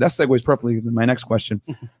question here. That segues perfectly into my next question.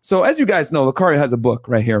 So as you guys know, Locario has a book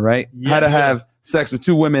right here, right? Yes. How to have sex with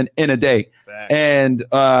 2 women in a day. Facts. And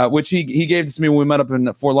which he gave this to me when we met up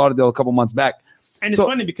in Fort Lauderdale a couple months back. And it's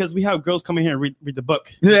funny because we have girls coming here and read the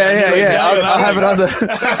book. Yeah. I'll have it on the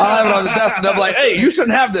desk, and I'm like, hey, you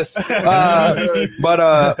shouldn't have this. But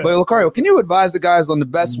Locario, can you advise the guys on the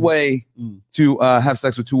best way to have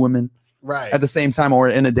sex with 2 women? Right. At the same time or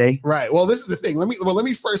in a day? Right. Well, this is the thing. Let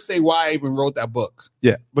me first say why I even wrote that book.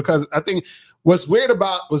 Yeah. Because I think what's weird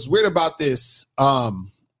about this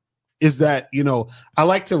is that, you know, I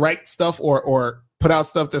like to write stuff or put out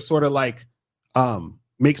stuff that sort of like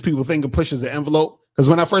makes people think and pushes the envelope. Because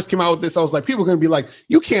when I first came out with this, I was like, people are going to be like,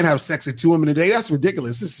 you can't have sex with 2 women a day. That's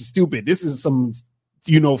ridiculous. This is stupid. This is some,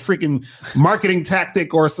 you know, freaking marketing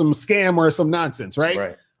tactic or some scam or some nonsense.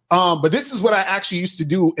 Right. But this is what I actually used to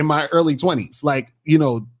do in my early 20s. Like, you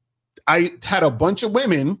know, I had a bunch of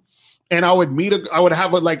women and I would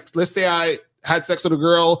have like, let's say I had sex with a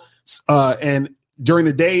girl and during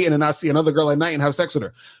the day, and then I see another girl at night and have sex with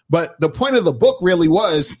her. But the point of the book really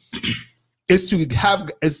is to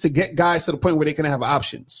get guys to the point where they can have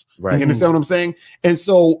options. Right. You understand what I'm saying? And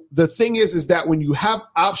so the thing is that when you have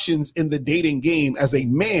options in the dating game as a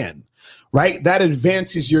man, right, that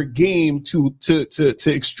advances your game to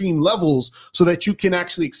extreme levels so that you can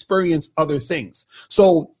actually experience other things.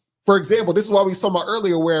 So, for example, this is what we saw about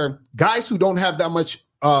earlier, where guys who don't have that much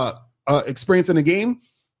experience in the game,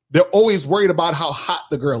 they're always worried about how hot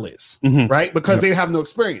the girl is, right? Because they have no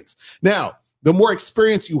experience. Now, the more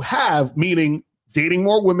experience you have, meaning dating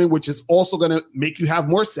more women, which is also going to make you have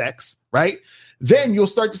more sex, right? Then you'll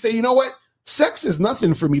start to say, you know what? Sex is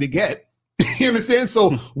nothing for me to get. You understand?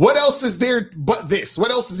 So what else is there but this?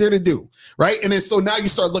 What else is there to do? Right. And then so now you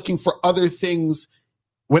start looking for other things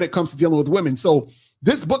when it comes to dealing with women. So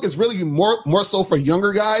this book is really more so for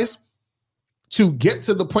younger guys to get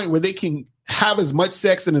to the point where they can have as much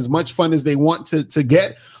sex and as much fun as they want to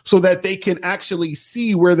get, so that they can actually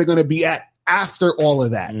see where they're going to be at after all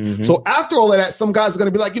of that. So after all of that, some guys are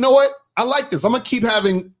going to be like, you know what? I like this. I'm going to keep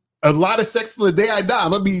having a lot of sex till the day I die.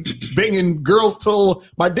 I'm going to be banging girls till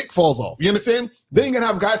my dick falls off. You understand? Then you're going to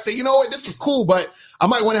have guys say, you know what? This is cool, but I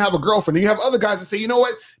might want to have a girlfriend. And you have other guys that say, you know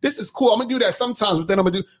what? This is cool. I'm going to do that sometimes, but then I'm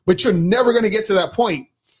going to but you're never going to get to that point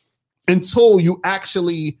until you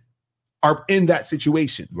actually are in that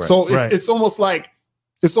situation. Right. So it's almost like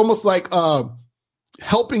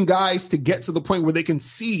helping guys to get to the point where they can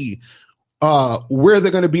see where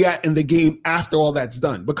they're going to be at in the game after all that's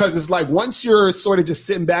done. Because it's like, once you're sort of just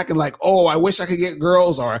sitting back and like, oh, I wish I could get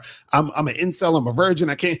girls, or I'm an incel, I'm a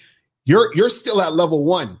virgin, I can't. You're still at level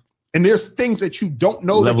 1, and there's things that you don't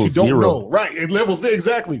know level that you don't know. Right, it levels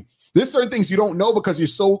exactly. There's certain things you don't know because you're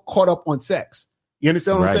so caught up on sex. You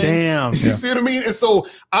understand what I'm saying? Damn. You see what I mean? And so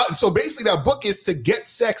basically that book is to get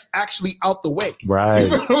sex actually out the way. Right. You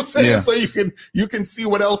know what I'm saying? Yeah. So you can see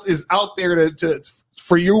what else is out there to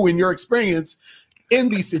for you in your experience in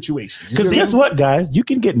these situations. Because guess what, guys? You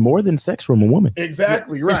can get more than sex from a woman.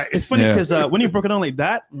 Exactly, right. It's funny because when you broke it down like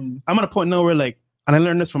that, I'm at a point now where, like, and I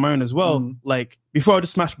learned this from Myron as well, like, before I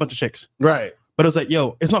just smashed a bunch of chicks. Right. But it was like,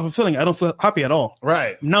 yo, it's not fulfilling. I don't feel happy at all.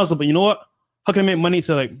 Right. Now it's like, but you know what? How can I make money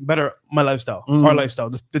to like better my lifestyle, our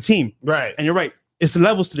lifestyle, the team? Right. And you're right. It's the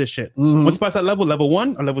levels to this shit. Once you pass that level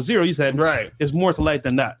 1 or level 0, you said, right, there's more to life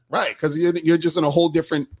than that. Right. Because you're just in a whole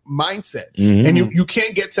different mindset. And you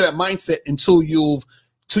can't get to that mindset until you've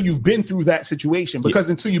been through that situation. Because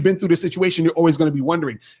until you've been through the situation, you're always going to be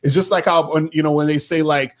wondering. It's just like how when they say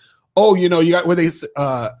like, oh, you got where they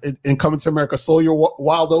in Coming to America, sold your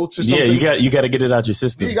wild oats or something. Yeah, you got to get it out your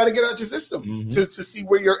system. Yeah, you got to get it out your system to see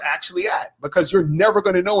where you're actually at, because you're never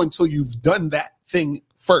going to know until you've done that thing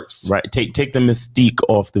first. Right. Take the mystique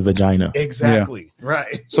off the vagina. Exactly. Yeah.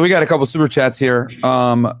 Right. So we got a couple super chats here.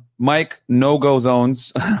 Mike, no-go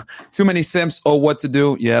zones. Too many simps. Oh, what to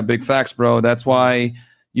do? Yeah, big facts, bro. That's why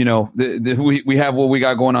you know, we have what we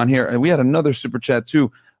got going on here. And we had another super chat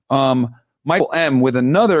too. Michael M with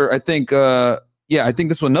another, I think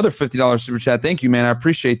this was another $50 super chat. Thank you, man. I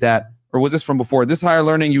appreciate that. Or was this from before? This higher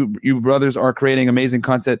learning, you brothers are creating amazing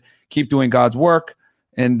content. Keep doing God's work.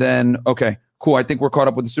 And then, okay, cool. I think we're caught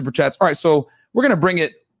up with the super chats. All right, so we're going to bring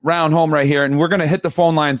it round home right here, and we're going to hit the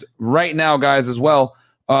phone lines right now, guys, as well.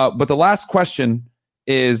 But the last question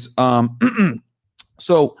is,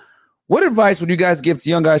 so what advice would you guys give to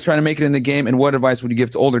young guys trying to make it in the game, and what advice would you give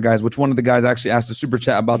to older guys? Which one of the guys actually asked a super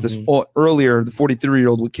chat about this earlier, the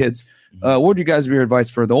 43-year-old with kids. What would you guys be your advice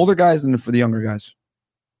for the older guys and for the younger guys?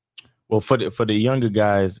 Well, for the younger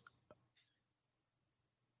guys,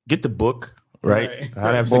 get the book, right?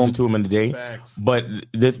 How to have 62 them in a day. Facts. But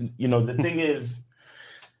the thing is,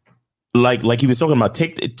 like he was talking about,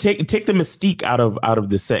 take the mystique out of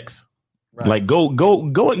the sex. Right. Like go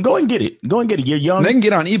and get it. Go and get it. You're young. And they can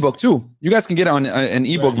get on ebook too. You guys can get on an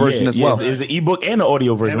ebook version as well. There's an ebook and an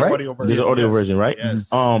audio version, right? There's an audio version, right? Yes.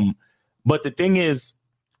 But the thing is,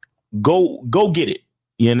 go get it.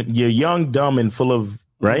 You're young, dumb, and full of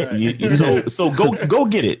right. So go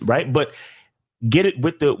get it, right? But get it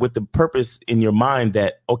with the purpose in your mind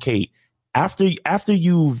that okay, after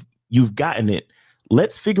you've gotten it,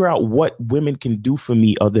 let's figure out what women can do for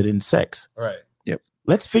me other than sex. Right.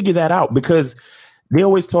 Let's figure that out, because they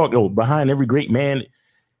always talk, behind every great man,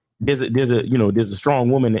 there's a strong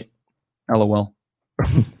woman. LOL.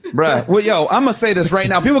 Bruh. Well, I'm going to say this right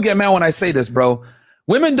now. People get mad when I say this, bro.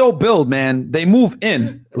 Women don't build, man. They move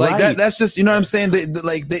in. Like right. That's just, you know what I'm saying?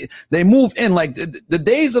 They move in. Like the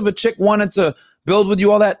days of a chick wanting to build with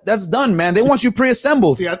you, all that's done, man. They want you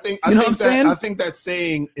pre-assembled. See, I think that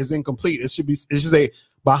saying is incomplete. It should say,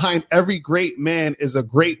 behind every great man is a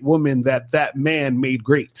great woman that man made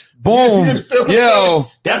great. Boom.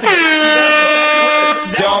 Yo. That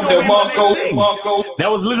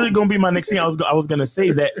was literally going to be my next thing. I was going to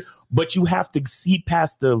say that, but you have to see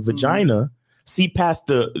past the vagina, see past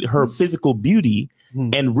her physical beauty,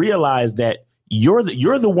 and realize that you're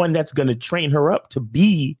the one that's going to train her up to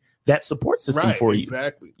be that support system for you.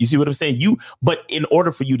 Exactly. You see what I'm saying? But in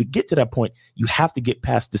order for you to get to that point, you have to get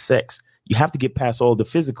past the sex. You have to get past all the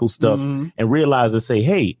physical stuff and realize and say,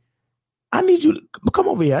 hey, I need you to come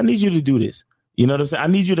over here. I need you to do this. You know what I'm saying? I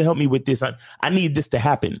need you to help me with this. I need this to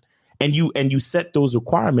happen. And you set those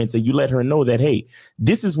requirements and you let her know that, hey,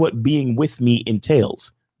 this is what being with me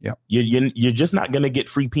entails. Yeah. You're just not going to get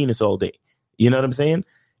free penis all day. You know what I'm saying?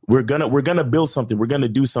 We're gonna build something. We're gonna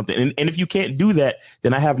do something. And if you can't do that,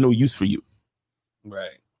 then I have no use for you.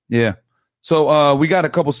 Right. Yeah. So we got a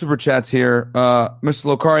couple super chats here.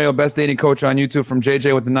 Mr. Locario, best dating coach on YouTube, from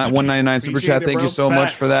JJ with the 199 super chat. Thank you so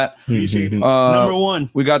much for that. Appreciate it. Number one.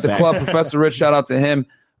 We got the club, Professor Rich. Shout out to him.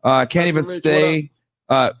 Can't even stay.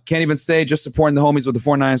 Just supporting the homies with the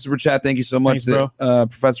 499 super chat. Thank you so much, thanks,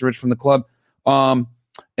 Professor Rich from the club.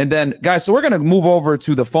 And then, guys, so we're gonna move over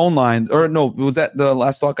to the phone line. Or no, was that the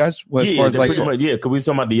last thought, guys? Because we was talking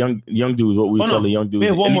about the young dudes. What we tell the young dudes. We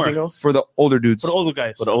have one Anything more else? For the older dudes. For the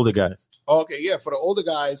older guys. Okay, yeah. For the older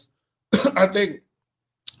guys, I think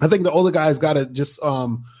the older guys got to just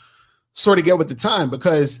sort of get with the time,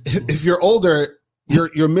 because if you're older,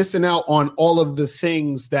 you're missing out on all of the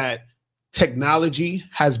things that technology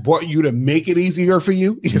has brought you to make it easier for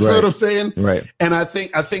you. You know what I'm saying? Right. And I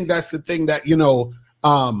think that's the thing that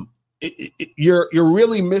you're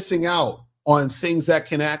really missing out on things that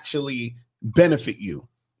can actually benefit you.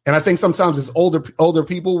 And I think sometimes as older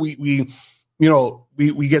people, we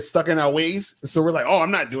get stuck in our ways. So we're like, oh, I'm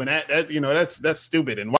not doing that. That's stupid. And